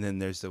 And then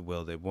there's the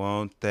will they,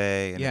 won't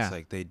they? And Yeah. it's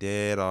like they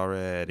did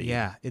already.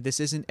 yeah, this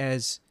isn't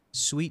as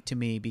sweet to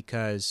me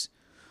because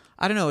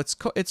I don't know.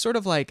 It's sort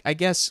of like, I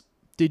guess.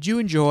 Did you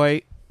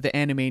enjoy the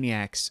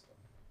Animaniacs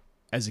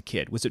as a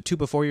kid? Was it too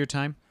before your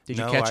time? Did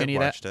you catch any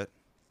of that? It.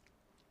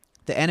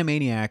 The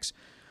Animaniacs,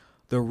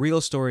 The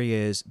real story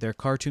is they're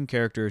cartoon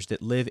characters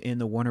that live in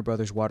the Warner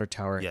Brothers water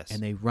tower, Yes.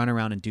 and they run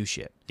around and do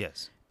shit.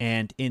 Yes.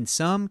 And in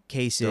some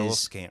cases, They're little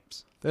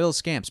scamps. they're little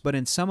scamps. But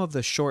in some of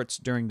the shorts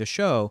during the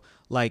show,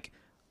 like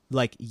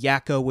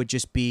Yakko would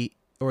just be,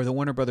 or the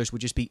Warner Brothers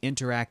would just be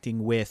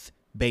interacting with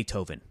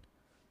Beethoven,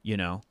 you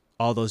know,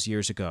 all those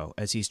years ago,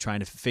 as he's trying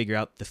to figure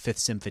out the Fifth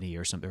Symphony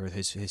or something, or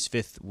his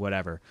fifth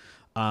whatever.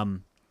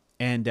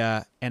 And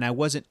I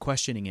wasn't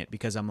questioning it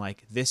because I'm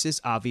like, this is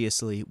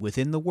obviously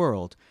within the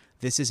world.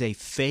 This is a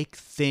fake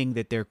thing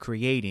that they're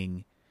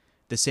creating,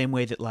 the same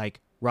way that like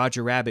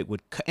Roger Rabbit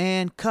would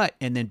cut,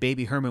 and then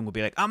Baby Herman would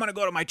be like, I'm gonna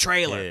go to my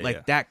trailer,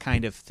 that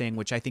kind of thing,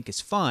 which I think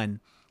is fun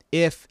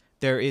if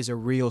there is a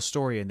real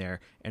story in there.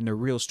 And the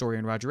real story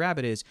in Roger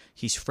Rabbit is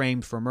he's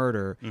framed for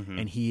murder,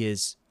 and he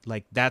is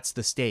like, that's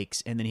the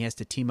stakes, and then he has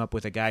to team up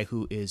with a guy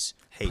who is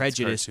Hates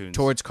prejudiced cartoons.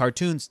 towards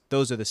cartoons.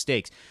 Those are the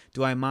stakes.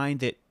 Do I mind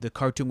that the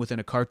cartoon within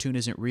a cartoon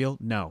isn't real?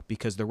 No,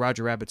 because the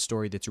Roger Rabbit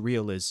story that's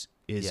real is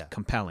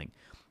compelling.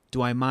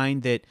 Do I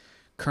mind that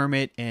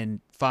Kermit and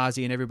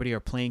Fozzie and everybody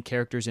are playing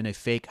characters in a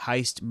fake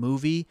heist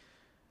movie?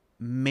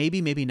 Maybe,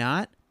 maybe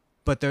not.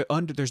 But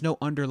there's no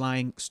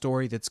underlying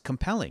story that's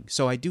compelling.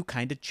 So I do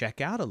kind of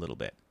check out a little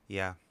bit.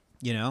 Yeah.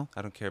 You know?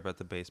 I don't care about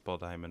the baseball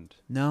diamond.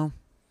 No,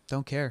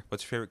 don't care.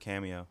 What's your favorite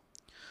cameo?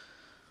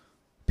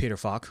 Peter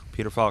Falk.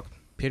 Peter Falk.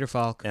 Peter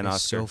Falk And is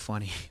Oscar. so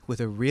funny with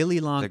a really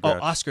long. The Oh,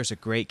 Grouch. Oscar's a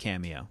great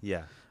cameo.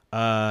 Yeah.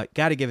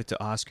 Got to give it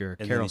to Oscar.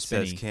 And Carol then he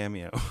says Spinney.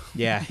 cameo.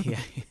 Yeah,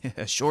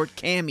 a short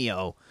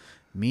cameo.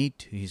 Me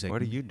too. He's like,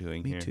 What are you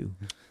doing me here? too.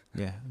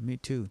 Yeah, me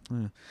too.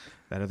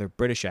 That other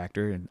British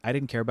actor, and I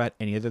didn't care about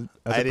any other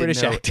I didn't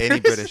British know actors. any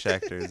British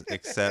actors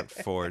except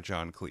for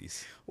John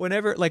Cleese.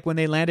 Whenever, like when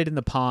they landed in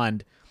the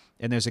pond,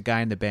 and there's a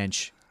guy on the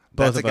bench.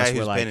 Both That's a of guy us who's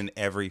were like, been in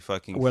every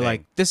fucking we're thing.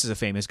 like, this is a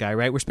famous guy,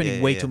 right? We're spending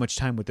Yeah, way yeah. too much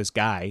time with this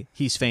guy.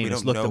 He's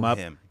famous. don't Look him know up.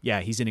 him.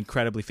 Yeah, he's an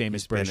incredibly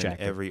famous He's British been in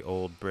actor. every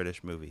old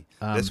British movie.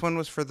 This one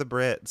was for the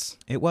Brits,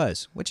 It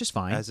was, which is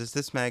fine. as is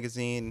this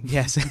magazine.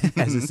 Yes,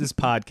 as is this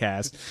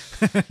podcast.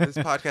 This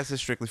podcast is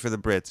strictly for the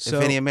Brits. So-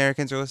 if any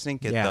Americans are listening,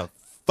 get Yeah. the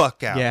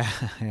fuck out. Yeah,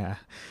 yeah.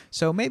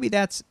 So maybe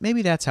that's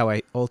how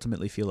I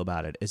ultimately feel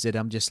about it. Is that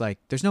I'm just like,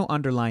 there's no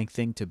underlying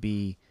thing to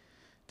be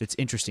that's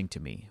interesting to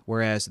me.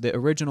 Whereas the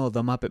original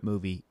The Muppet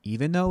Movie,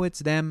 even though it's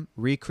them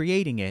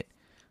recreating it,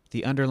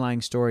 the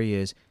underlying story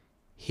is,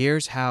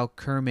 here's how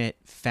Kermit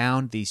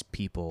found these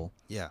people.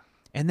 Yeah.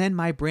 And then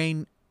my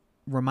brain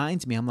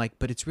reminds me, I'm like,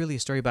 but it's really a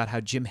story about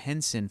how Jim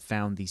Henson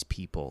found these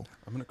people.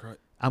 I'm going to cry.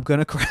 I'm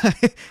gonna cry.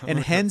 And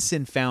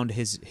Henson found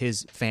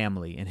his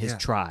family and his Yeah.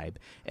 tribe,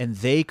 and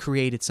they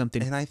created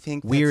something And I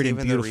think weird that's and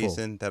even beautiful. the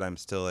reason that I'm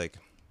still like,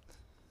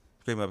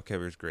 Great Muppet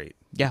Caper is great.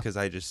 Yeah. Because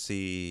I just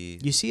see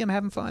You see him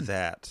having fun.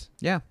 that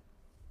Yeah.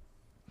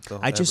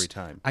 every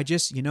time. I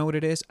just, you know what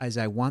it is?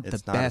 I want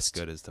It's the not best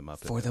as good as the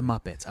Muppet for the movie.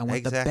 Muppets. I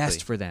want the Exactly.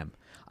 best for them.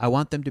 I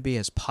want them to be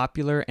as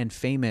popular and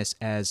famous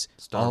as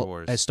Star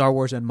Wars. as Star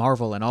Wars and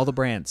Marvel and all the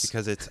brands.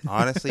 Because it's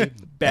honestly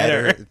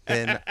Better. better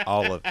than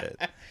all of it.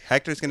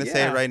 Hector's going to say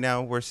Yeah. it right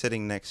now. We're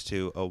sitting next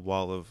to a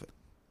wall of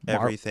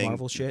everything.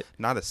 Marvel shit.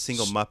 Not a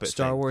single Muppet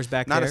Star thing. Wars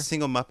back Not there. a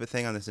single Muppet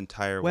thing on this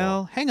entire Well,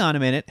 wall. hang on a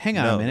minute. Hang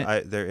on no, a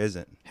minute. there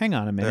isn't. Hang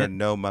on a There are minute.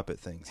 no Muppet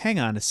things. Hang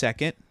on a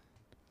second.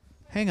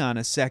 Hang on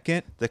a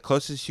second. The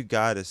closest you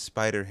got is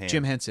Spider-Ham.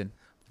 Jim Henson.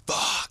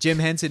 Fuck. Jim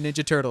Henson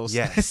Ninja Turtles.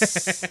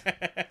 Yes.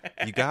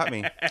 You got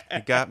me.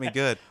 You got me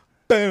good.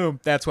 Boom.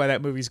 That's why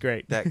that movie's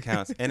great. That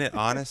counts. And it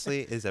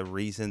honestly is a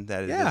reason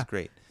that it Yeah, is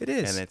great. it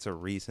is. And it's a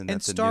reason And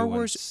that the Star new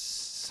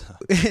Wars-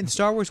 one And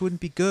Star Wars wouldn't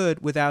be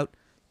good without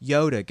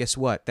Yoda. Guess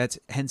what? That's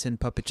Henson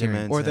puppeteering. Jim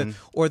Henson.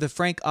 Or the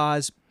Frank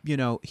Oz,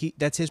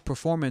 that's his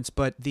performance,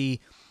 but the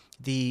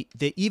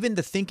even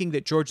the thinking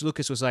that George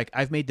Lucas was like,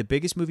 I've made the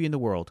biggest movie in the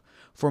world.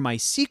 For my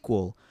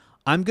sequel,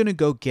 I'm going to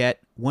go get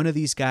one of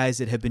these guys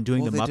that have been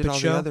doing well, the they Muppet did all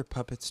Show. the other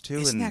puppets too.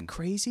 Isn't and that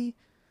crazy?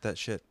 that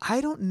shit.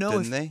 I don't know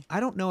Didn't if they? I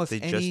don't know if They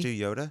any just do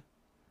Yoda?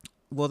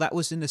 Well, that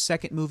was in the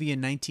second movie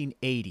in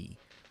 1980.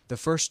 The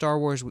first Star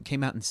Wars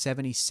came out in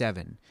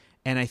 77.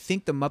 And I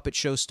think the Muppet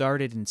Show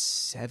started in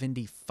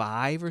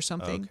 75 or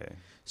something. Okay.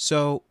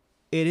 So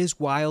it is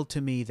wild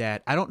to me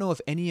that I don't know if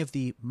any of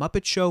the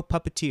Muppet Show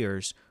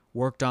puppeteers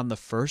worked on the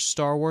first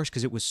Star Wars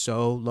because it was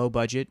so low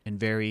budget and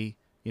very,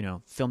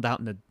 filmed out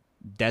in the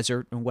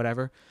desert and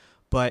whatever.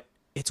 But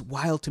it's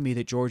wild to me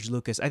that George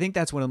Lucas, I think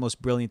that's one of the most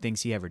brilliant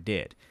things he ever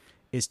did,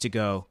 is to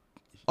go,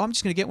 oh, I'm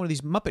just going to get one of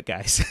these Muppet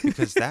guys.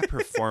 Because that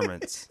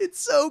performance It's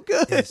so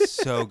good. is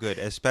so good,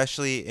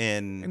 especially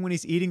And in when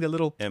he's eating the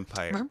little...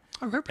 Empire.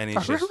 And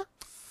he's just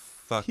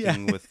fucking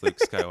Yeah. with Luke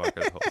Skywalker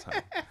the whole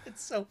time.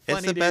 It's so funny,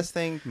 It's the dude. best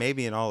thing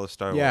maybe in all of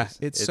Star Yeah, Wars.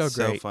 it's so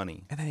so great.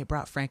 funny. And then they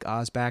brought Frank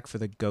Oz back for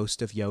the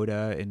ghost of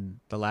Yoda in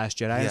The Last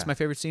Jedi. That's Yeah. my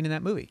favorite scene in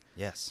that movie.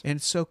 Yes. And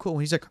it's so cool.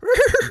 He's like...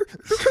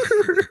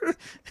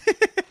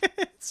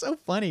 It's so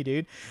funny,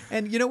 dude.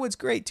 And you know what's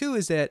great, too,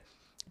 is that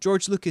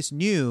George Lucas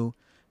knew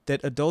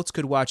that adults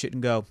could watch it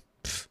and go,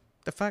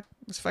 the fuck,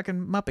 this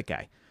fucking Muppet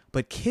guy.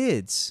 But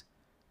kids,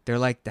 they're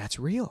like, that's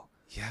real.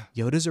 Yeah.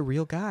 Yoda's a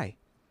real guy.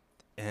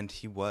 And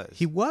he was.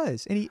 He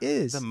was, and he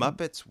is. The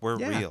Muppets were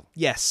Yeah. real.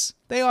 Yes,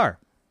 they are.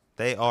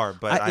 They are,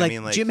 but I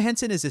mean, like, Jim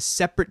Henson is a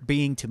separate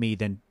being to me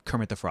than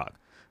Kermit the Frog.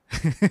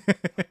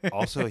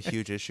 also a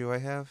huge issue I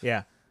have.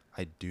 Yeah.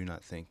 I do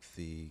not think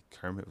the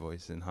Kermit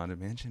voice in Haunted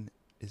Mansion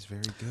is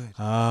very good.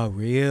 Oh,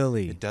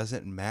 really? It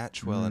doesn't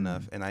match well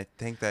enough, and I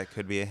think that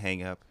could be a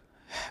hang-up.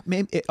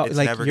 Maybe It's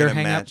like never your going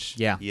to hang match. up.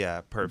 Yeah.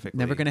 Yeah, perfectly.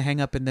 Never going to hang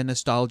up in the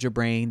nostalgia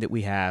brain that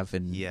we have,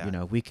 and Yeah. you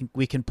know we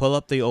can pull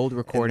up the old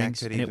recordings,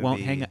 could and it even won't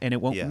be- hang, and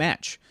it won't yeah.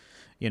 match,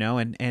 you know.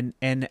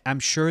 And I'm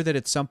sure that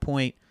at some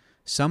point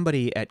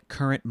somebody at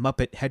current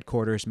Muppet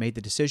headquarters made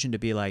the decision to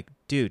be like,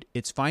 dude,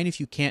 it's fine if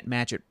you can't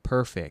match it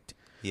perfect.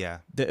 Yeah.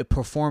 The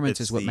performance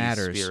It's is what the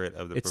matters. spirit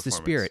of the it's the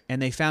performance. spirit,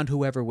 and they found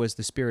whoever was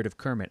the spirit of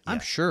Kermit. I'm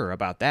Yeah. sure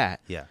about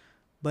that. Yeah.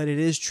 But it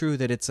is true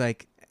that it's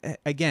like,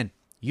 again,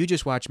 you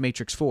just watch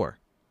Matrix 4.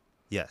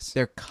 Yes.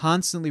 They're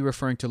constantly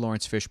referring to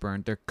Lawrence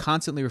Fishburne. They're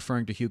constantly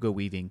referring to Hugo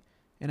Weaving,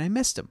 and I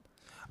missed them.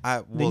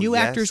 The Well, new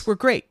yes, actors were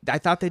great. I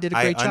thought they did a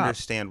great I job.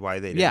 understand why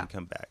they didn't Yeah.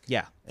 come back.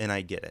 Yeah, And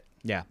I get it.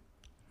 yeah,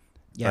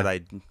 yeah.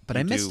 But I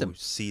you missed do them.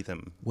 see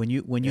them. when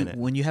you in it.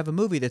 when you have a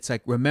movie that's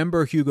like,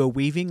 remember Hugo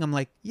Weaving? I'm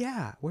like,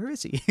 yeah, where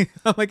is he?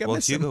 I'm like, I Well,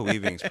 miss him. Hugo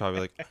Weaving's probably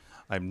like,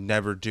 I'm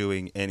never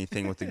doing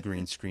anything with the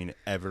green screen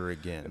ever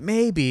again.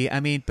 Maybe.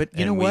 I mean, but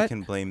you know we what?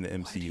 can blame the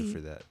MCU he-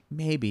 for that.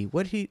 Maybe.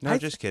 What he? No, I-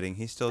 just kidding.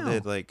 He still No.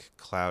 did like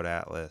Cloud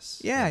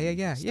Atlas. Yeah, and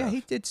yeah. stuff. He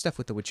did stuff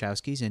with the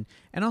Wachowskis,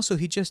 and also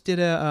he just did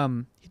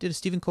a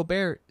Stephen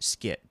Colbert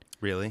skit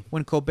Really?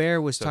 when Colbert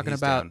was So talking he's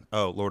about down.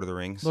 Oh, Lord of the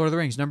Rings. Lord of the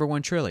Rings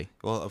 #1 trilogy.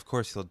 Well, of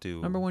course he'll do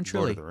 #1 Lord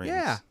trilogy. of the Rings.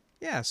 Yeah,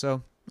 yeah.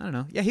 So I don't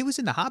know. Yeah, he was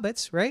in the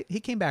Hobbits, right? He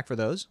came back for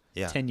those.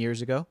 Yeah. 10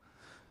 years ago,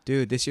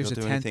 dude. This year's He'll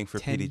do a 10, anything for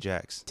 10 P.D.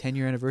 Jacks.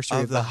 10-year anniversary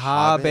of the the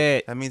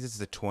Hobbit. That means it's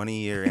the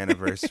 20-year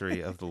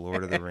anniversary of the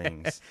Lord of the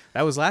Rings.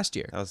 That was last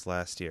year. That was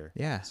last year.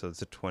 Yeah. So it's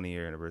the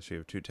 20-year anniversary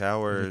of Two The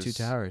Towers. Two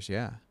Towers.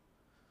 Yeah,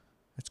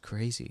 that's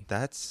crazy.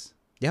 That's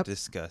Yep.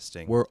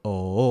 disgusting. We're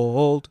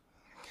old.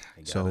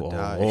 I So gotta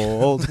die.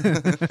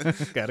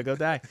 old. Gotta go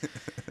die.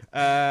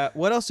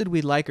 What else did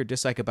we like or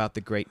dislike about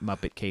the Great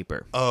Muppet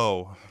Caper?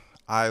 Oh,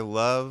 I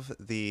love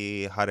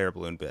the hot air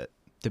balloon bit.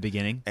 The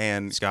beginning.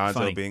 And It's Gonzo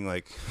funny. being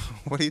like,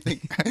 what do you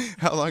think?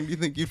 How long do you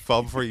think you'd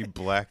fall before you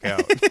black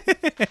out?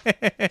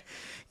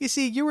 You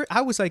see,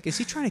 I was like, is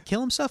he trying to kill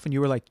himself? And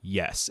you were like,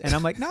 yes. And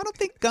I'm like, no, I don't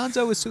think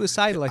Gonzo is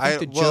suicidal. I think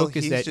the joke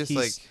is that just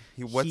he's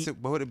like,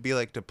 what would it be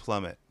like to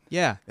plummet?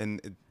 yeah.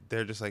 And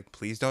they're just like,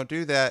 please don't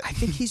do that. I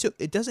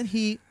think doesn't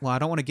he? Well, I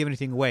don't want to give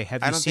anything away.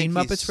 Have I you don't seen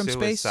think Muppets he's from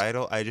Space?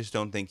 suicidal. I just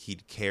don't think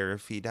he'd care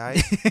if he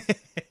died.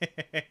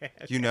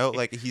 You know,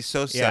 like he's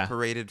so Yeah.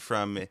 separated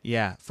from,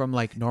 Yeah, from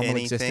like normal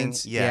Anything,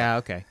 existence. yeah.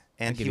 Okay.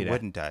 and I'll give he you that.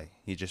 wouldn't die.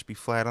 He'd just be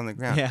flat on the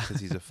ground Yeah. because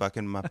he's a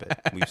fucking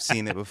Muppet. We've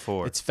seen it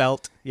before. It's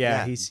felt.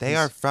 Yeah, they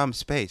are from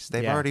space.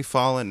 They've Yeah. already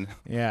fallen.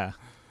 Yeah.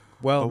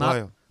 Well, a not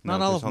while. not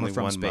No, all there's of them are only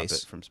from one space.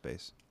 Muppet from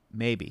space.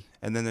 Maybe.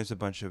 And then there's a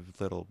bunch of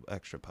little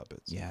extra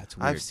puppets. Yeah, it's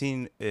weird. I've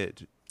seen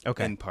it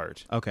Okay. in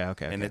part, Okay.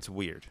 and it's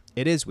weird.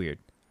 It is weird.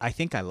 I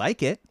think I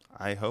like it.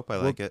 I hope I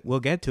like we'll, it. We'll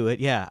get to it.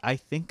 Yeah, I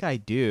think I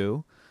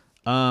do.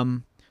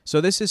 So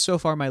this is so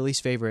far my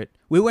least favorite.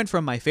 We went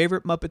from my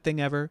favorite Muppet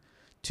thing ever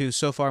to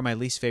so far my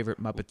least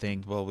favorite Muppet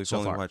thing. Well, we've so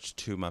only far. watched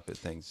 2 Muppet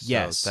things. So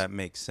Yes. that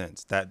makes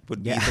sense. That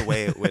would Yeah. be the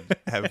way it would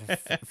have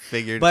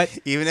figured. But-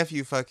 even if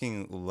you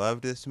fucking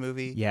loved this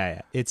movie,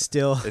 Yeah, it's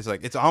still. it's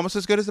like it's almost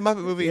as good as the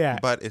Muppet movie, Yeah.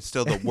 but it's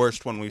still the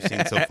worst one we've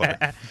seen so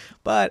far.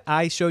 But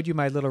I showed you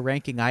my little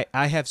ranking. I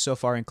have so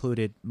far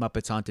included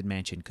Muppets Haunted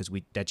Mansion because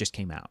that just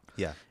came out.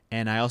 Yeah.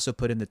 And I also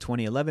put in the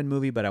 2011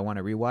 movie, but I want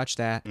to rewatch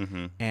that.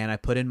 Mm-hmm. And I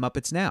put in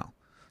Muppets Now.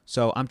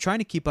 So I'm trying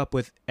to keep up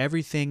with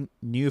everything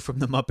new from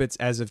the Muppets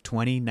as of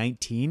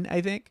 2019,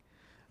 I think.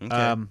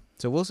 Okay.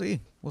 So we'll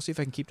see. We'll see if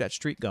I can keep that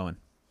streak going.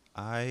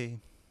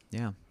 I'm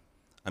Yeah,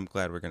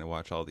 glad we're gonna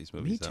watch all these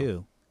movies. me though.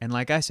 too. And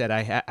like I said,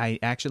 I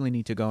actually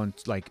need to go and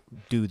like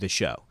do the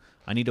show.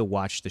 I need to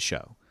watch the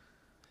show.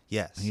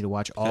 Yes. I need to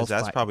watch all because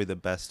that's five. probably the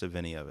best of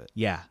any of it.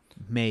 Yeah,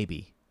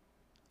 maybe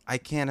I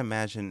can't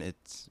imagine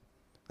it's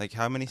like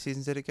how many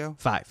seasons did it go?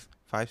 5.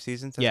 5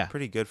 seasons? That's Yeah.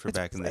 pretty good for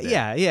back in the day.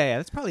 Yeah.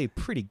 That's probably a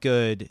pretty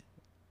good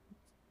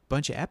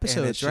bunch of And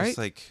episodes, it's right? just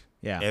like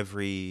Yeah.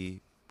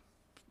 every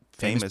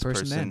Famous famous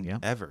person person, then, yeah.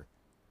 ever.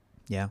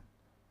 Yeah.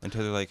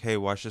 Until they're like, hey,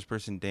 watch this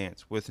person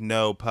dance with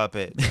no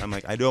puppet. I'm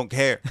like, I don't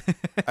care.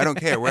 I don't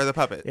care. Where are the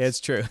puppets? Yeah, it's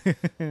true.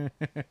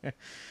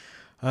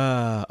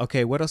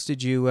 Okay, what else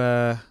did you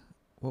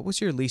what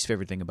was your least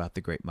favorite thing about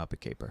the Great Muppet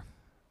Caper?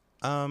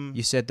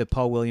 You said the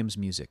Paul Williams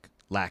music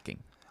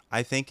lacking.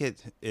 I think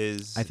it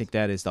is I think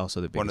that is also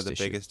the biggest one of the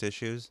issue. biggest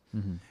issues.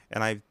 Mhm.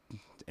 And I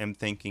am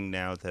thinking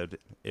now that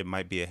it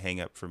might be a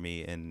hang up for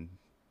me in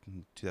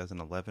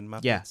 2011 Muppets.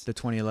 Yeah, the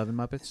 2011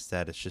 Muppets. It's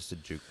that it's just a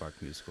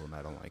jukebox musical, and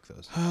I don't like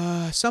those.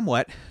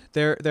 Somewhat.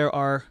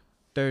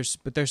 There's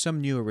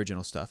some new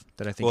original stuff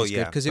that I think Well, is good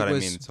yeah, because it but I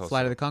was mean, it's Flight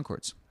also- of the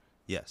Conchords.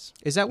 Yes.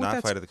 Is that what Not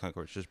that's Flight of the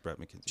Conchords, just Brett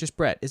McKenzie. just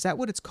Brett? Is that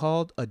what it's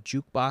called? A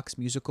jukebox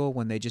musical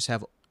when they just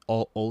have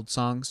all old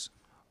songs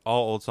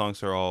All old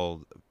songs are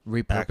all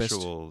repurposed?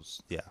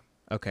 actuals. Yeah.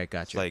 Okay,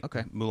 gotcha. It's like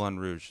okay. Moulin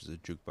Rouge is a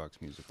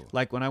jukebox musical.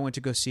 Like when I went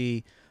to go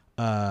see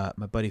my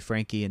buddy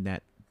Frankie in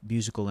that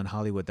musical in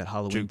Hollywood, that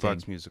Halloween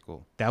Jukebox thing.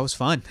 musical. That was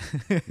fun.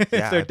 If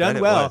Yeah, they're I done bet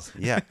it well. was.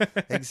 Yeah,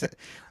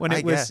 When I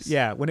it was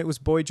guess. when it was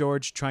Boy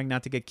George trying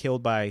not to get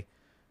killed by,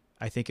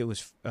 I think it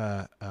was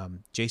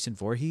Jason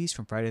Voorhees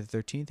from Friday the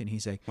 13th, and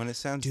he's like, When it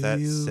sounds "Do that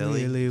you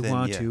silly, really then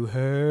want yeah. to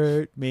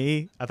hurt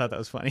me?" I thought that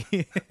was funny.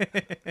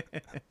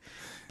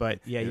 But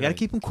yeah, you You're got to right.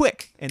 keep them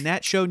quick, and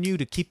that show knew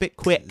to keep it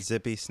quick.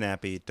 Zippy,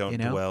 snappy, don't You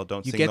know? dwell,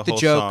 don't You sing get the the whole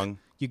joke. song.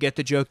 You get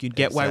the joke. You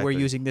get why we're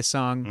Exactly. using this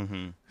song.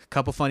 Mm-hmm. A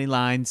couple funny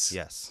lines.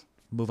 Yes,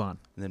 Move on.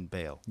 and then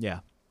bail. Yeah.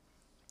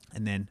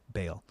 And then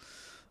bail.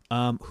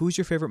 Who's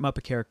your favorite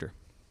Muppet character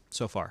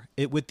so far?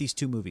 With these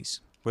two movies.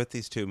 With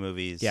these two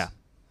movies, Yeah.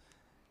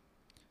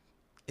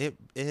 it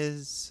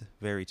is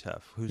very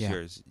tough. Who's Yeah.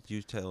 yours?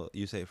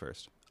 You say it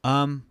first.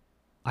 I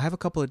have a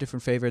couple of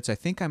different favorites. I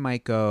think I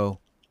might go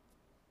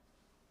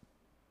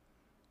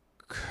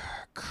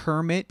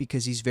Kermit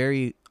because he's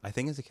very. I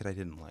think as a kid I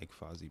didn't like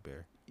Fozzie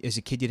Bear. As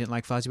a kid, you didn't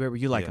like Fozzie Bear, but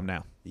you like Yeah. him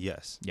now.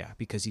 Yes, Yeah,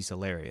 because he's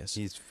hilarious.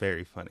 he's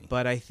very funny.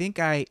 But I think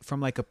from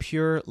like a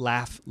pure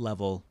laugh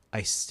level,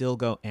 I still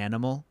go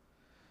Animal.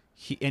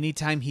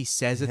 Anytime he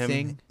says a Him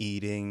thing,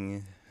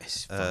 eating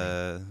it's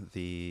funny.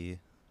 the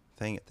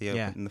thing at the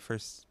Yeah. in the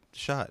first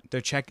shot.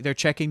 They're checking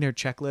their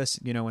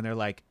checklist, when they're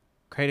like,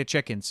 crate of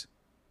chickens,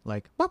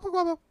 like, wop, wop,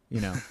 wop,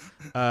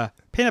 wop,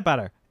 peanut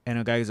butter. And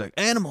a guy goes like,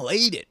 animal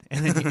ate it.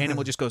 And then the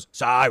animal just goes,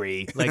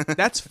 sorry. Like,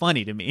 that's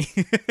funny to me.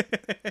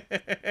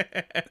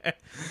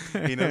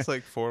 He knows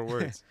like 4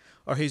 words.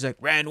 Or he's like,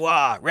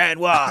 Renoir,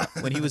 Renoir.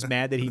 When he was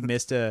mad that he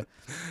missed a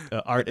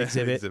art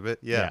exhibit.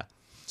 Yeah.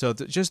 So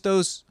just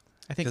those,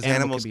 I think Because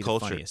Animal animals could be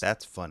culture, the funniest.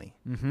 that's funny.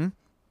 Mm-hmm.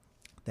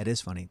 That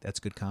is funny. That's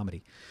good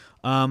comedy.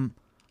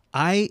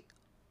 I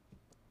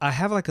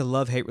have like a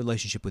love-hate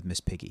relationship with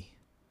Miss Piggy.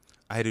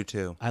 I do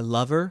too. I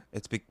love her.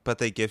 But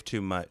they give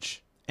too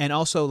much. And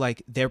also,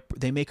 like,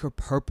 they make her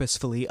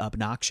purposefully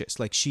obnoxious.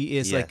 Like, she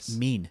is, Yes. like,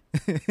 mean.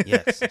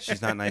 Yes,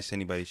 she's not nice to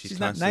anybody. She's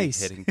not constantly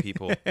nice. hitting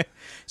people.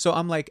 So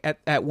I'm, like,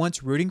 at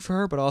once rooting for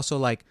her, but also,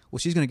 like, well,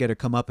 she's going to get her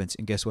comeuppance.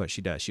 And guess what?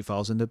 She does. She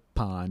falls in the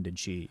pond, and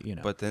she,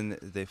 But then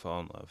they fall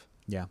in love.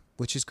 Yeah,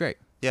 which is great.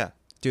 Yeah.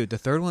 Dude, the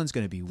third one's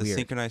going to be The weird.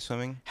 synchronized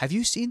swimming? Have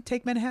you seen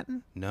Take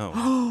Manhattan?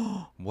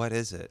 No. What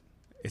is it?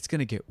 It's going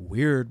to get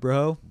weird,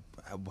 bro.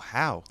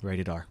 How?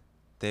 Rated R.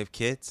 They have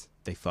kids?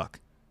 They fuck.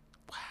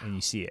 Wow. And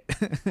you see it.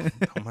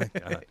 Oh my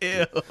God.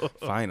 Ew.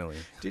 Finally.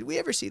 Did we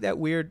ever see that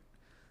weird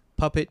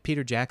puppet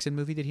Peter Jackson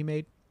movie that he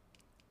made?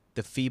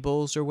 The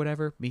Feebles or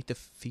whatever? Meet the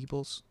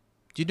Feebles?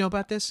 Do you know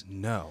about this?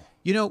 No.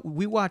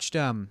 We watched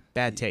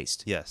Bad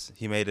Taste. Yes.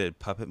 He made a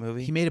puppet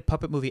movie? He made a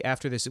puppet movie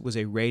after this. It was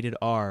a rated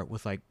R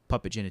with like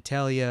puppet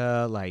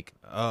genitalia, like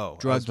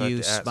drug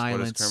use,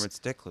 violence. What does Kermit's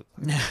dick look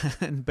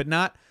like? but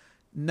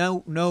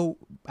no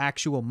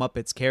actual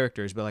Muppets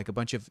characters, but like a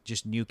bunch of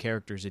just new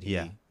characters that he.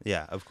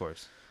 Yeah, of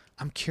course.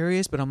 I'm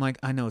curious, but I'm like,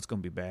 I know it's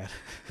gonna be bad.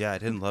 Yeah, I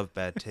didn't love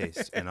Bad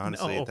Taste. And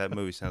honestly, No. that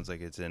movie sounds like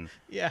it's in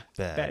Yeah,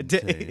 Bad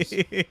Taste.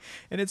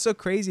 And it's so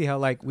crazy how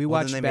like we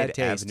watched then they Bad made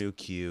Taste. Avenue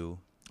Q,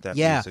 that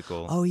Yeah.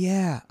 musical. Oh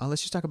yeah. Oh,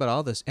 let's just talk about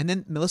all this. And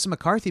then Melissa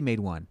McCarthy made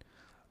one.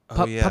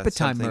 Puppet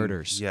Time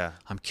Murders. Yeah.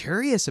 I'm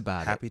curious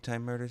about Happy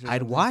Time Murders. it. Or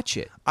I'd something? watch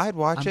it. I'd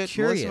watch I'm it.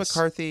 curious. Melissa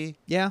McCarthy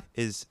Yeah.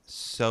 is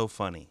so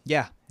funny.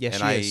 Yeah. Yes,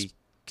 and she I is.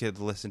 could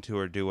listen to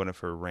her do one of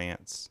her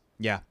rants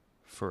Yeah.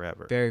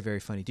 forever. Very,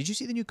 very funny. Did you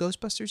see the new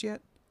Ghostbusters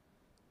yet?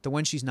 The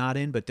one she's not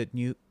in, but the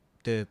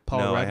Paul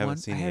No, I Rudd haven't one?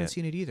 seen I it haven't yet.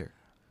 seen it either.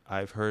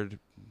 I've heard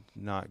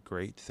not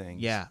great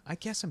things. Yeah. I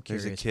guess I'm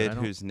curious. There's a but kid I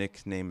don't- whose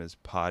nickname is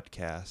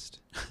Podcast.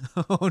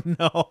 Oh,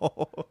 no.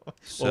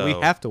 Well, we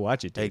So- have to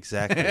watch it, dude.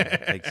 Exactly.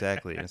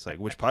 Exactly. And it's like,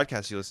 which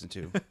podcast you listen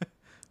to?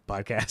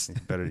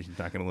 Podcast. Better you're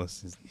not going to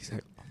listen.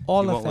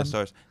 All you of won't them. list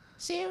ours.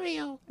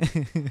 Cereal.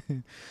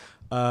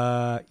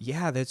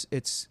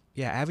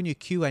 Avenue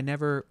Q I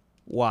never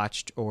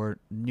watched or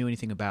knew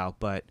anything about,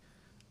 but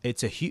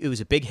it was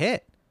a big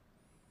hit.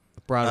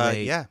 A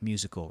Broadway yeah.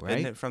 musical, Isn't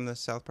right? it from the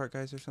South Park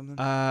guys or something?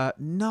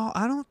 No,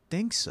 I don't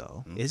think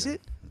so. Is Okay.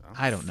 it?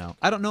 I don't know.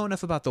 I don't know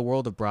enough about the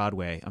world of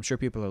Broadway. I'm sure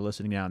people are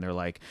listening now and they're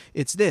like,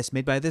 "It's this,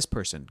 made by this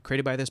person,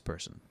 created by this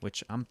person,"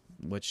 which I'm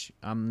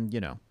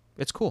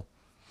it's cool.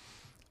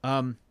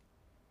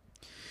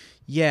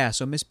 Yeah,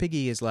 so Miss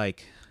Piggy is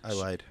like I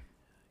lied.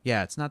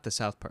 Yeah, it's not the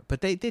South Park,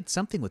 but they did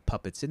something with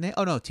puppets, didn't they?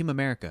 Oh no, Team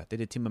America. They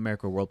did Team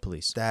America World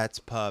Police. That's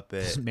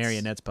puppets.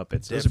 Marionettes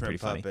puppets. Those are Different pretty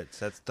funny. puppets.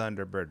 That's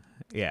Thunderbird.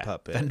 Yeah,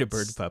 puppets.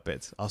 Thunderbird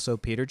puppets. Also,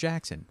 Peter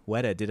Jackson.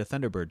 Weta did a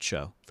Thunderbird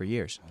show for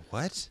years.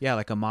 What? Yeah,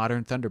 like a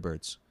modern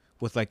Thunderbirds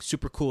with like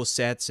super cool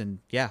sets and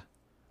yeah,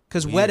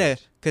 because Weird. Weta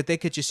they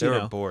could just They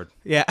were bored.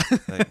 yeah.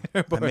 Like,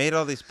 They're I bored. made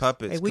all these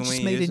puppets. Hey, we Can just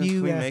we made use a them? new,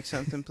 Can we make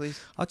something, please?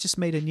 I just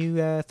made a new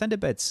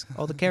Thunderbirds.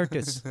 All the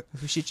characters.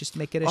 We should just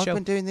make it a I've show.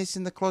 been doing this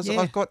in the closet.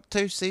 Yeah. I've got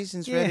 2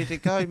 seasons Yeah. ready to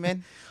go,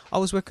 man. I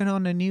was working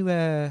on a new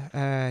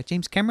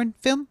James Cameron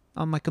film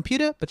on my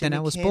computer, but then Jimmy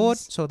I was Cans. bored,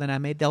 so then I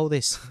made all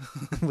this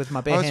with my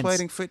bare I was hands.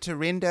 waiting for it to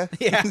render.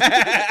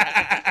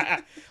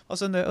 Yeah.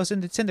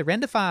 it's in the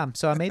render farm,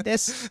 so I made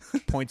this.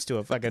 Points to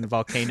a fucking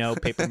volcano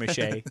paper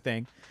mache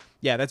thing.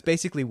 Yeah, that's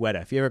basically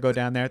Weta. If you ever go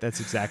down there, that's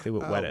exactly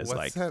what Weta is what's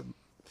like. that?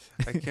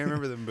 I can't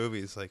remember the movie.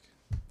 It's like,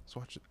 I was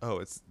watching. Oh,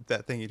 it's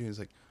that thing you do. It's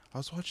like, I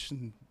was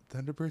watching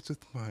Thunderbirds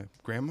with my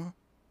grandma.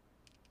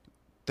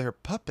 They're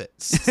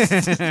puppets.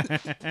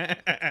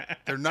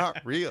 They're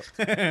not real.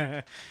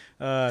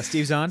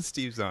 Steve Zahn.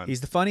 Steve Zahn.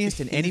 He's the funniest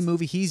in any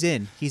movie he's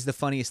in. He's the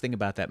funniest thing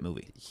about that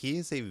movie. He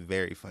is a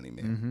very funny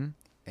man,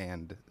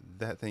 and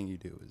that thing you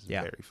do is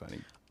Yeah. very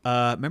funny.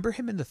 Remember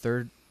him in the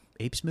third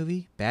Apes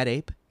movie, Bad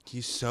Ape?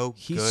 He's so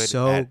He's good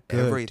so at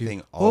good, everything.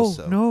 dude.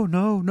 Also, Oh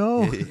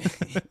no!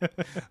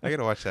 I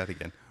gotta watch that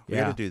again. We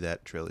Yeah. gotta do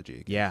that trilogy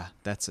again. Yeah,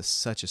 that's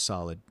such a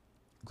solid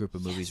group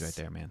of movies right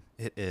there, man.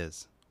 It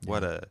is.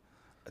 What a.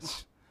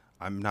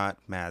 I'm not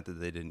mad that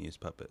they didn't use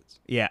puppets.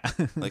 Yeah,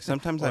 Like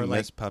sometimes Or, I like,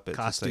 miss puppets. It's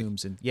like,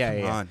 costumes and yeah, come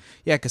yeah, on.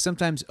 yeah. Because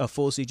sometimes a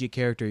full CG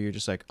character, you're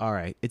just like, all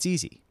right, it's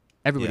easy.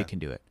 Everybody Yeah. can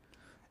do it.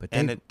 But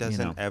and they, it doesn't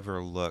you know,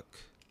 ever look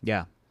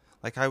yeah,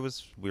 like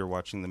we were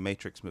watching the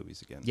Matrix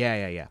movies again.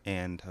 yeah.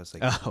 And I was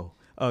like,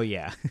 Oh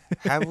yeah.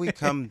 have we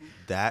come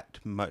that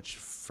much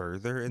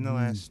further in the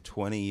last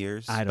 20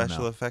 years, I don't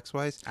special know. effects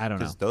wise? I don't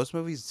know. Because those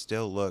movies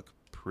still look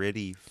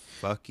pretty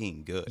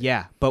fucking good.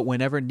 Yeah, but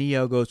whenever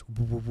Neo goes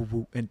woo, woo, woo,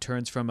 woo, and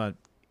turns from a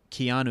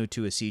Keanu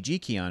to a CG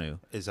Keanu,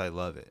 I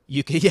love it.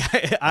 you can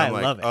I I'm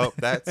like, love it. Oh,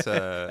 that's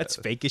That's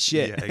fake as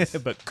shit, yeah,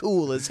 but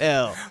cool as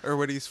hell. Or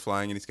when he's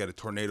flying and he's got a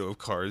tornado of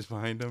cars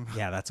behind him.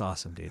 Yeah, that's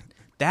awesome, dude.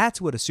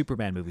 That's what a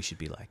Superman movie should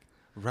be like.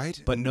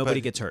 Right? But nobody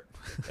gets hurt.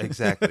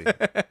 Exactly.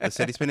 The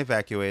city's been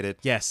evacuated.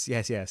 Yes.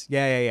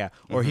 Yeah.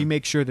 Or he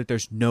makes sure that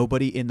there's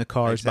nobody in the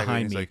cars Exactly.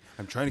 behind He's me. like,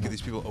 I'm trying to get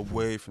these people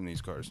away from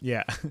these cars.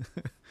 Yeah.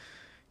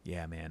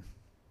 Yeah, man.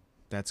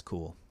 That's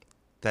cool.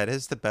 That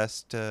is the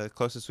best,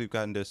 closest we've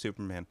gotten to a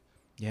Superman.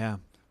 Yeah.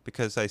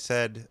 Because I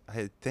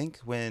think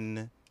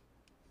when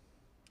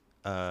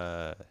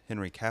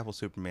Henry Cavill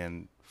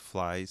Superman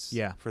flies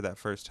Yeah. for that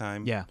first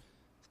time Yeah.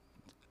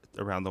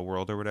 around the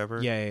world or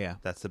whatever, Yeah.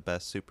 that's the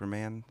best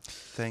Superman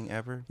thing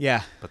ever.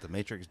 Yeah. But the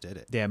Matrix did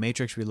it. Yeah,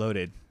 Matrix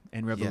Reloaded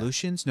and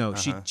Revolutions. No,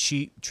 Uh-huh.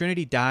 she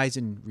Trinity dies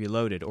in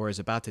Reloaded or is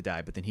about to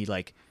die, but then he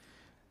like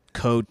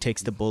Code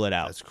takes the bullet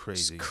out. That's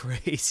crazy. It's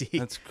crazy.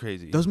 That's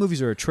crazy. Those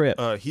movies are a trip.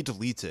 He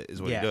deletes it,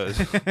 is what Yeah.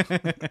 he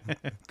does.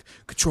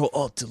 Control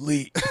Alt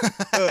Delete.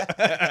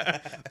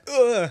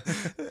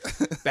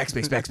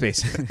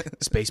 Backspace.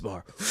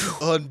 Spacebar.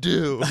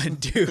 Undo.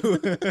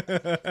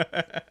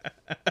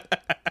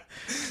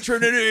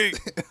 Trinity.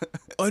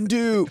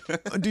 Undo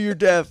your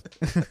death.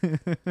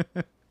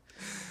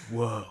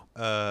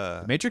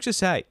 Whoa. Matrix is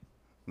tight.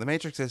 The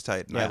Matrix is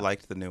tight, and Yeah. I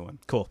liked the new one.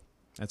 Cool.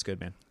 That's good,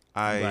 man.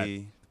 I'm glad.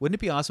 I Wouldn't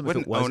it be awesome if it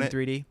wouldn't was own in it.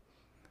 3D?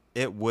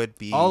 It would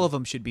be All of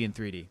them should be in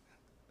 3D.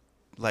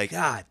 like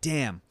God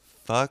damn.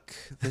 fuck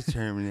the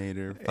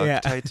Terminator, fuck Yeah.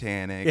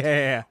 Titanic.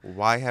 Yeah.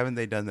 Why haven't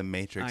they done the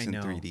Matrix I in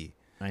know. 3D?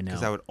 I know.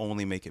 Because that would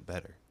only make it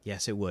better.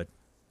 Yes, it would.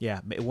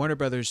 Yeah, Warner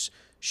Brothers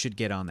should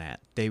get on that.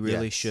 They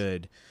really Yes.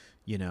 should,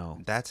 you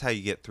know, That's how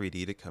you get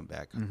 3D to come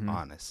back.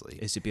 Honestly,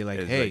 is to be like,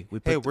 It's hey, we're we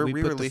put the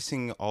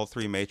re-releasing all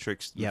three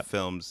Matrix Yep.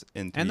 films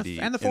in 3D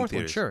and the in fourth one,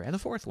 theaters. sure, and the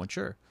fourth one,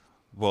 sure.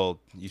 Well,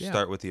 you Yeah.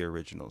 start with the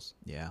originals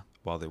Yeah,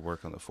 while they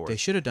work on the fourth. they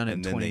should have done it in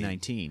And then they-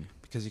 2019.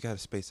 because you got to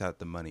space out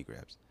the money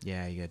grabs.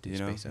 Yeah, you got to do You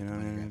know? space out You the know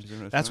what I money mean? grabs. You know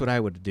what I'm That's saying? what I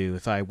would do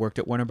if I worked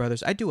at Warner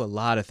Brothers. I'd do a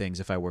lot of things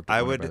if I worked at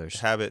I Warner would Brothers.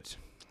 have it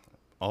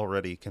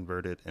already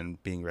converted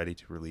and being ready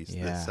to release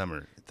Yeah. this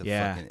summer. The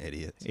Yeah. fucking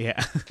idiots.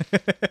 Yeah.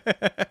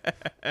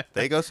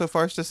 They go so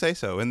far as to say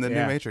so in the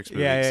Yeah. new Matrix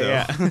movie.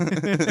 Yeah.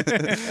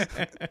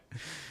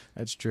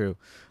 That's true.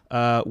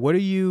 What are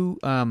you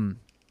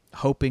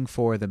hoping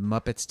for the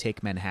Muppets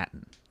Take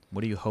Manhattan?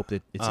 What do you hope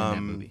that it's in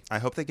that movie? I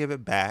hope they give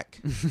it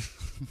back.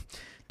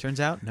 Turns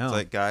out, no. It's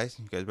like, guys,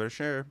 you guys better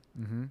share.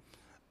 Mm-hmm.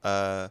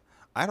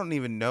 I don't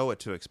even know what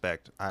to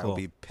expect. I will Cool.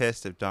 be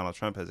pissed if Donald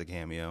Trump has a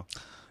cameo.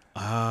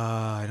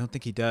 I don't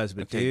think he does,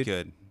 but Okay, dude,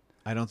 good.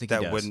 I don't think he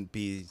That does. wouldn't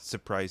be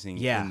surprising.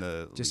 Yeah, in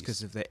the just least.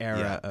 because of the era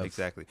Yeah, of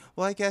exactly.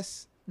 Well, I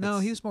guess No,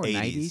 it's he was more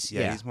 90s.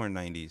 Yeah, Yeah. he's more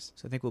 90s.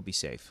 So I think we'll be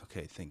safe.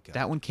 Okay, thank God.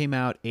 That one came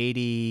out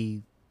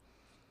 80.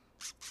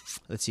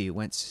 Let's see, it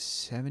went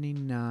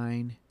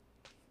 79.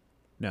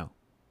 No,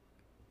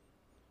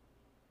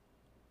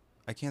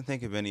 I can't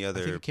think of any think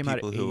other it came out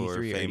at people who are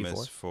 83 or famous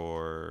 84.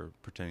 for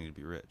pretending to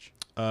be rich.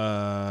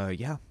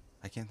 Yeah,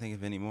 I can't think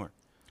of any more.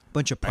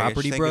 bunch of I can just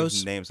property think bros.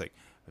 of names like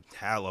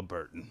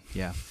Halliburton.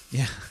 Yeah.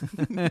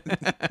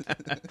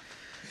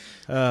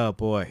 Oh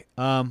boy.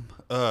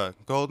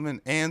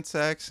 Goldman and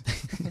Sachs.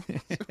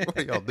 What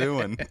are y'all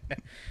doing?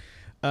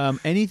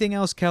 Anything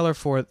else, Keller,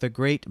 for the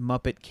Great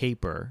Muppet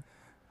Caper?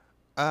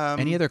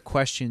 Any other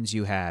questions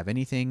you have?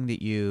 Anything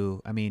that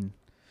you? I mean,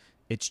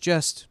 it's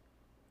just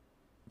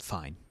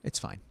fine. It's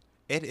fine.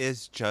 It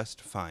is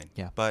just fine.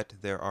 Yeah. But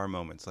there are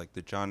moments like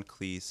the John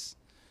Cleese.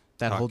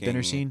 That whole dinner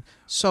talking- scene,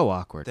 so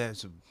awkward.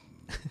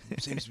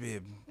 Seems to be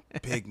a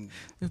pig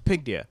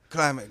Pig deer.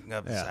 climbing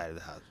up the Yeah. side of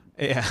the house.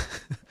 Yeah.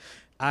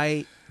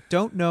 I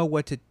don't know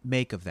what to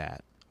make of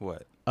that,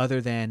 What? other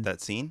than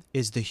That scene?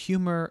 is the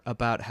humor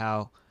about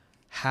how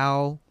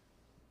how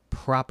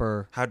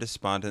proper. How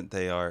despondent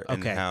they are,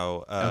 and Okay.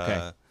 how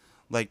Okay.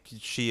 like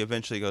she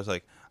eventually goes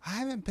like, I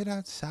haven't been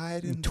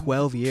outside in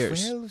 12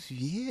 years. 12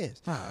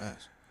 years. Oh,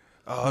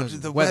 Oh,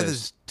 the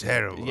weather's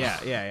terrible.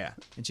 Yeah.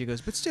 And she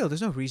goes, but still,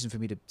 there's no reason for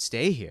me to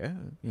stay here.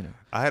 You know,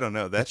 I don't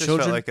know. That the just felt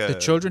children, like a the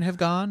children have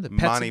gone. The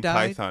pets Monty have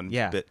died. Python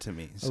Yeah, bit to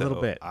me. a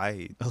little bit.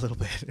 I a little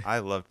bit. I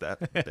loved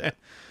that bit.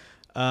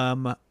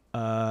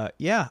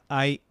 Yeah.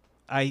 I.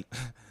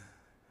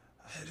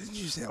 Didn't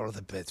you say all of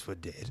the bits were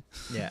dead?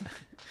 Yeah.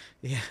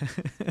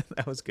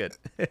 That was good.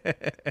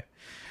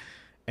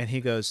 And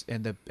he goes,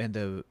 and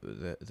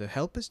the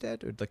help is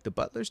dead, or like the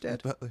butler's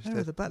dead.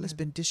 The butler's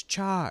been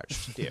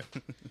discharged. Dear.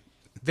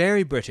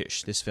 Very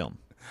British. This film,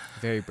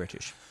 very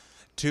British.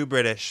 Too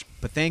British.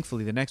 But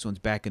thankfully, the next one's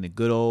back in the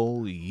good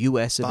old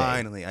U.S. of A.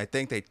 Finally, I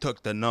think they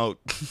took the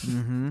note.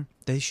 Mm-hmm.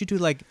 They should do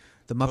like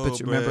the Muppets.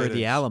 Remember British.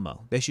 the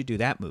Alamo? They should do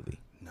that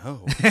movie.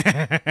 No,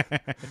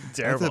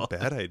 Terrible. that's a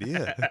bad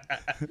idea.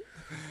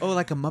 Oh,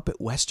 like a Muppet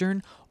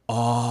Western.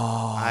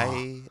 Oh,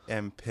 I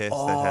am pissed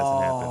that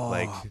hasn't happened.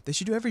 Like they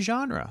should do every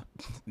genre.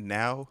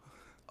 now,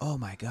 Oh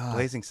my god.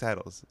 Blazing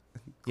Saddles.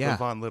 Yeah.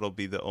 Clavon Little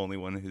be the only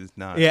one who's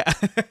not Yeah.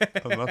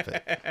 a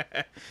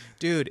Muppet.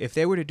 Dude, if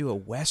they were to do a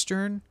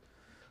Western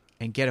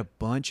and get a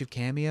bunch of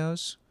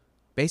cameos,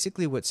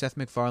 basically what Seth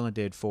MacFarlane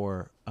did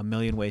for A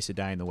Million Ways to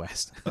Die in the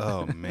West,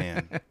 Oh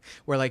man,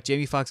 where like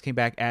Jamie Foxx came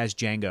back as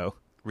Django.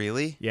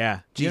 really? Yeah.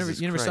 You Jesus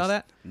never saw Christ.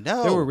 that?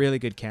 No, There were really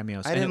good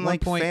cameos. I And didn't at one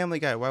like point, Family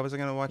Guy. Why was I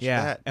going to watch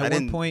yeah. that? At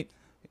one point,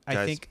 I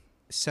Guys, think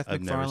Seth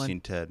I've never MacFarlane.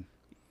 seen Ted.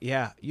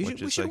 Yeah, which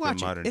we is should like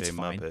watch a modern it. It's day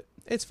fine. Muppet.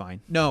 It's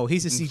fine. No,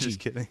 he's a CG. Just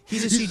kidding.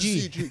 He's a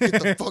CG. Get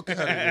the fuck out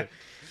of here.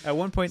 At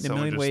one point in A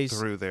Someone Million just Ways,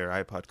 threw their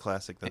iPod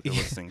Classic that they're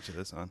listening to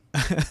this on.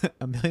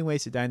 A Million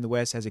Ways to Die in the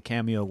West has a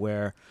cameo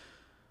where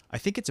I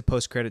think it's a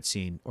post-credit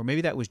scene, or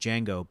maybe that was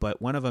Django,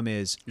 but one of them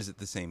is Is it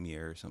the same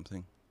year or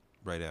something?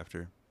 Right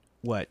after?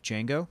 what,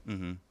 Django?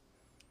 Mm-hmm.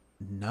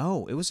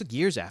 No, it was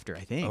years after,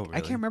 I think. Oh, I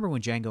really? can't remember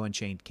when Django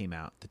Unchained came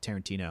out, the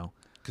Tarantino.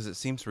 Because it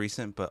seems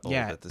recent, but old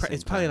Yeah, at the same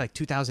it's probably time. like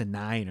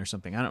 2009 or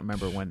something. I don't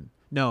remember when.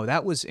 No,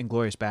 that was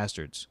Inglourious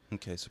Bastards.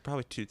 Okay, so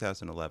probably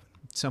 2011.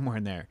 Somewhere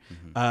in there.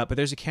 Mm-hmm. But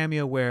there's a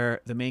cameo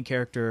where the main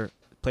character,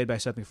 played by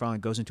Seth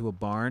MacFarlane, goes into a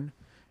barn,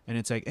 and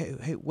it's like,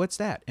 hey, what's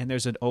that? And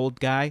there's an old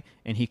guy,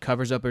 and he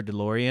covers up a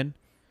DeLorean,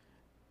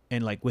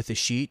 and like with a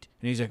sheet,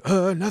 and he's like,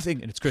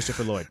 nothing, and it's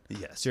Christopher Lloyd.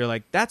 Yes. So you're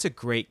like, that's a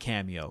great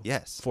cameo.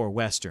 Yes. For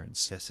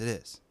westerns. Yes, it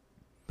is.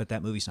 But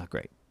that movie's not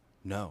great.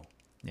 No.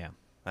 Yeah.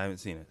 I haven't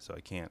seen it, so I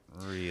can't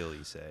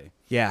really say.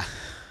 Yeah.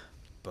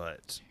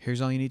 But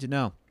Here's all you need to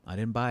know. I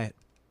didn't buy it.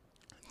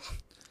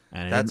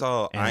 And that's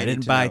all and I I need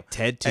didn't to buy know.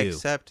 Ted 2.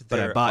 Except but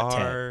I there bought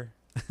Ted. are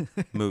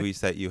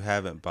movies that you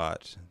haven't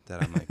bought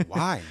that I'm like,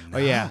 why not?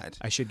 Oh yeah,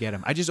 I should get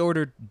them. I just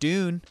ordered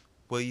Dune.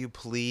 Will you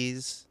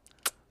please,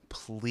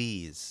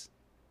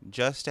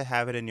 just to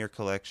have it in your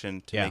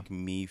collection to Yeah. make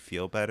me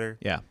feel better,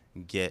 Yeah,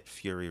 get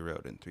Fury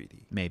Road in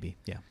 3D. maybe.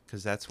 Yeah,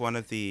 Because that's one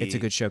of the... it's a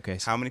good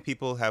showcase. How many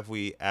people have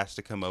we asked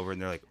to come over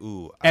and they're like,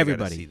 ooh, I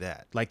Everybody. gotta see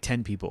that. Like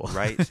 10 people.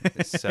 Right?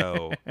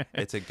 So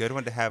it's a good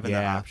one to have in the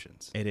Yeah.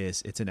 options. It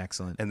is. It's an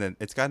excellent. And then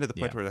it's gotten to the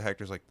point Yeah. where the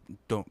actor's like,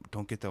 don't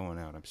get that one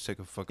out. I'm sick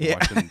of fucking Yeah.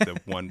 watching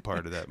the one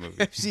part of that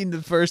movie. I've seen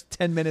the first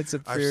 10 minutes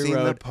of I've Fury seen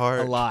Road the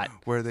part a lot.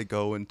 where they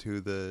go into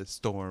the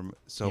storm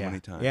so Yeah. many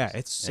times. Yeah,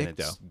 it's sick, and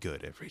it's though.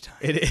 good every time.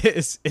 It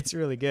is. It's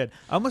really good.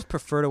 I almost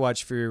prefer to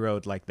watch Fury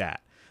Road like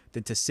that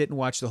than to sit and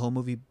watch the whole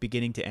movie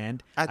beginning to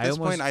end. At this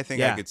almost, point, I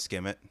think yeah, I could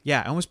skim it.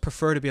 Yeah, I almost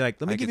prefer to be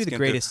like, let me I give could you the skim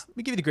through- greatest. Let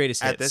me give you the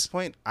greatest hits. At this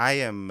point, I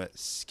am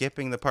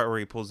skipping the part where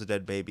he pulls the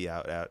dead baby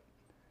out. Where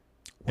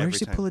every does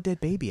he time. pull a dead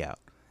baby out?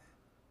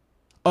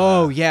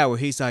 Oh yeah, where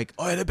he's like,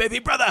 "Oh, the baby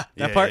brother."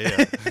 That part.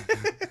 Yeah.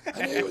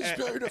 And he was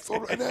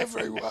beautiful in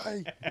every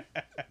way.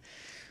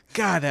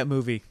 God, that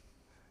movie.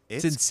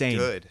 It's insane.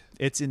 Good.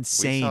 It's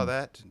insane. We saw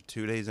that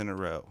 2 days in a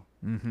row.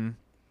 Mm-hmm.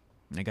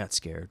 I got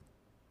scared.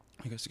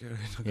 I got scared.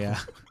 Yeah,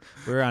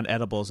 we were on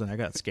edibles and I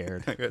got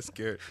scared. I got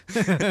scared.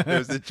 There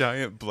was a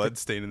giant blood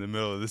stain in the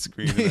middle of the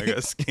screen, and I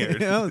got scared. You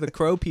know, the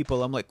crow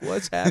people. I'm like,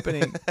 what's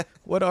happening?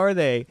 What are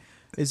they?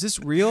 Is this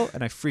real?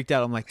 And I freaked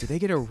out. I'm like, did they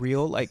get a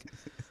real like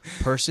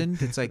person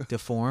that's like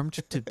deformed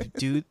to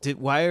do?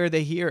 Why are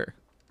they here?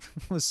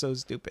 It was so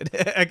stupid.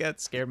 I got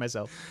scared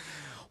myself.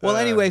 Well,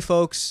 anyway,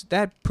 folks,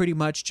 that pretty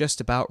much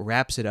just about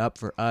wraps it up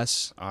for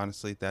us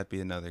Honestly, that'd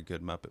be another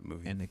good Muppet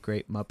movie. and the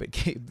great Muppet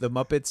game, the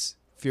Muppets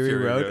Fury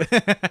Fury Road.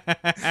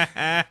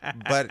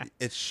 But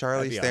it's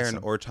Charlize be Theron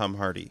awesome. or Tom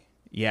Hardy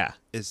Yeah,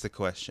 is the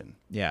question.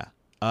 yeah.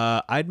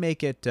 I'd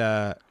make it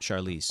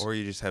Charlize. Or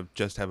you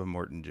just have a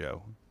Morton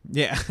Joe.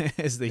 Yeah,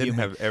 as the Didn't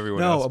human. have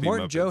everyone No, else a be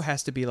Morton Joe Muppets.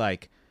 has to be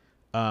like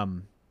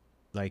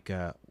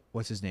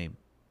what's his name?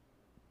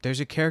 There's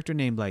a character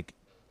named like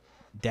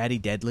Daddy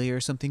Deadly or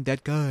something.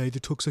 That guy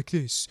that talks like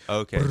this.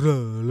 Okay.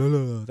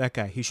 That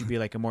guy. He should be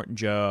like a Morton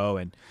Joe,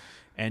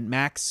 and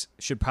Max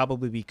should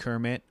probably be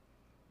Kermit.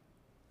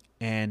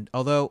 And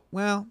although,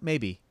 well,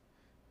 maybe,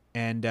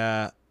 and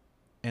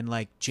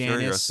like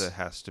Janice. Furiosa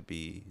has to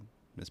be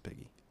Miss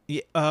Piggy.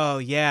 Yeah, oh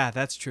yeah,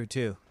 that's true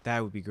too.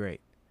 That would be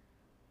great.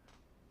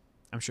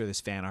 I'm sure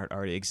this fan art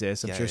already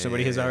exists. I'm Yeah, sure yeah,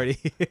 somebody yeah, has yeah. already.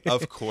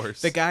 Of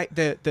course. the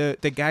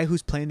guy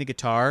who's playing the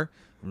guitar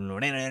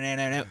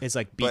is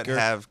like But Beaker.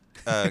 have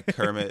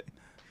Kermit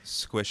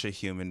squish a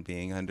human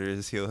being under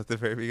his heel at the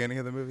very beginning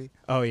of the movie.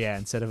 Oh yeah,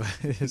 instead of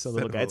just a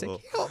little guy, it's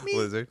like help me.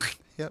 Lizard.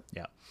 Yep.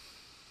 Yeah.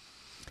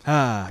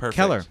 Perfect.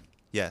 Keller,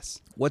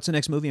 Yes. what's the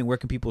next movie and where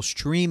can people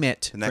stream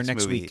it The next for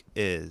next movie week?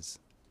 is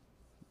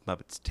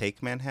Muppets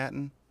Take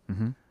Manhattan.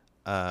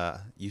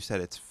 Mm-hmm. You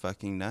said it's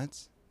fucking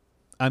nuts.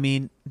 I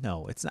mean,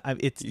 no, it's not.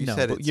 It's You no.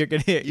 said But it's- you're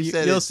gonna. You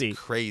said You'll it's see.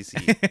 crazy.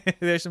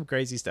 There's some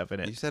crazy stuff in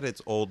You it. said it's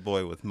Old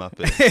Boy with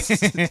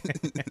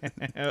Muppets.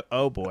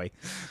 Oh boy.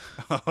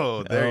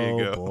 Oh, there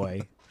you go. Oh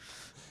boy.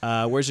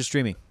 Where's it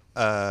streaming?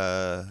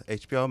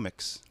 HBO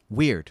Mix.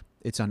 Weird.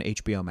 It's on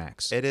HBO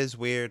Max. It is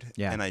weird,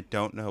 Yeah. and I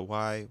don't know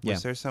why. Was Yeah.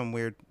 there some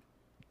weird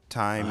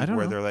time I don't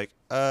where know. they're like,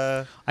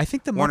 I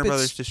think the Warner Muppets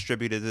Brothers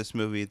distributed this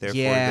movie, therefore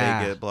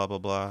Yeah. they get blah blah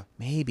blah.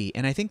 maybe,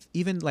 and I think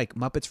even like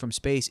Muppets from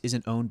Space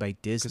isn't owned by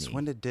Disney. Because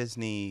when did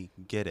Disney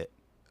get it?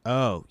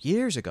 Oh,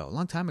 years ago, a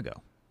long time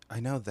ago. I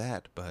know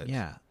that, but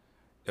Yeah.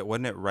 it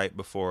wasn't it right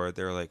before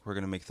they were like, we're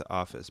gonna make The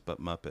Office, but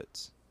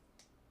Muppets.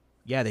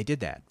 Yeah, they did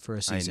that for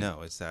a season. I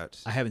know. Is that?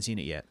 I haven't seen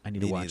it yet. I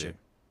need to Me watch neither. it.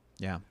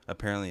 Yeah.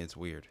 Apparently, it's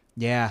weird.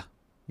 Yeah.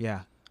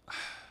 Yeah.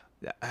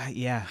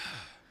 Yeah.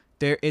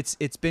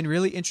 It's been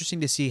really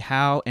interesting to see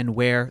how and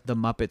where the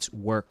Muppets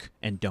work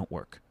and don't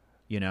work.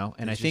 And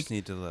They I just think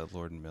need to let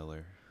Lord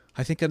Miller,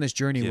 on this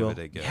journey give we'll it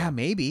a go. yeah,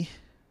 maybe.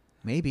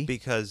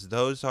 because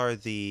those are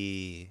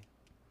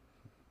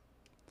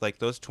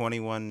those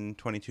 21,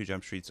 22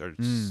 Jump Streets are,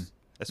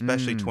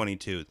 especially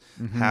 22.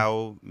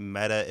 How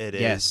meta it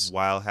is Yes.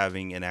 while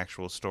having an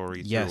actual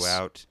story Yes.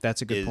 throughout.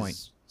 That's a good is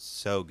point.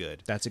 So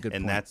good. That's a good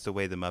and point. that's the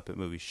way the Muppet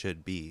movie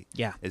should be.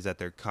 Yeah. Is that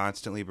they're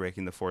constantly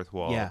breaking the fourth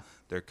wall. Yeah.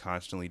 They're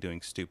constantly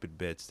doing stupid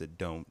bits that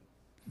don't.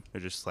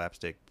 They're just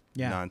slapstick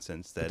Yeah.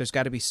 nonsense But that there's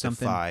got to be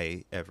something.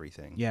 defy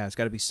everything. Yeah, it's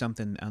got to be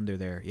something under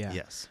there. Yeah.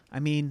 Yes.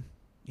 I mean,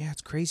 yeah,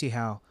 it's crazy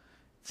how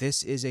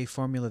this is a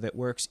formula that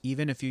works.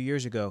 Even a few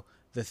years ago,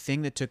 the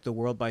thing that took the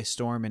world by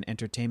storm in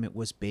entertainment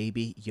was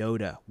Baby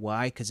Yoda.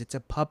 Why? Because it's a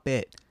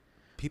puppet.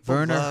 People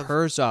Werner love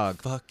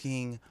Herzog.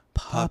 fucking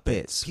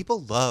Puppets.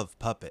 People love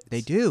puppets. They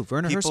do.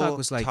 Werner People Herzog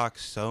was like, talk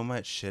so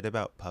much shit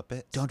about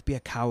puppets. "Don't be a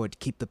coward.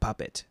 Keep the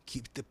puppet."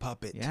 Keep the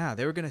puppet. Yeah,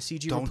 they were gonna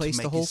CG Don't replace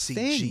make the whole a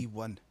CG thing.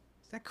 one.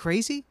 Is that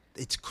crazy?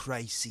 It's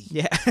crazy.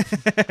 Yeah.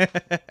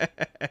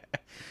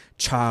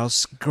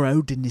 Charles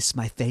Grodin is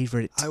my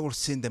favorite. I will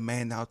send a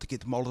man out to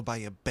get mauled by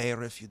a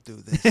bear if you do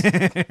this.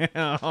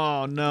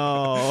 Oh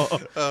no.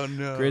 Oh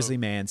no. Grizzly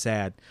man,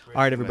 sad.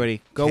 All right,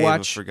 everybody, go Cave of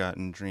watch.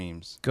 Forgotten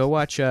Dreams. Go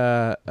watch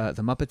The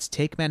Muppets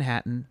Take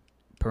Manhattan,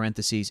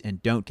 parentheses,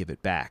 and don't give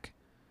it back.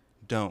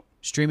 Don't.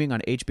 Streaming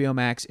on HBO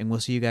Max, and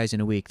we'll see you guys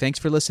in a week. Thanks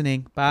for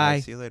listening.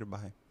 Bye. See you later.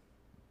 Bye.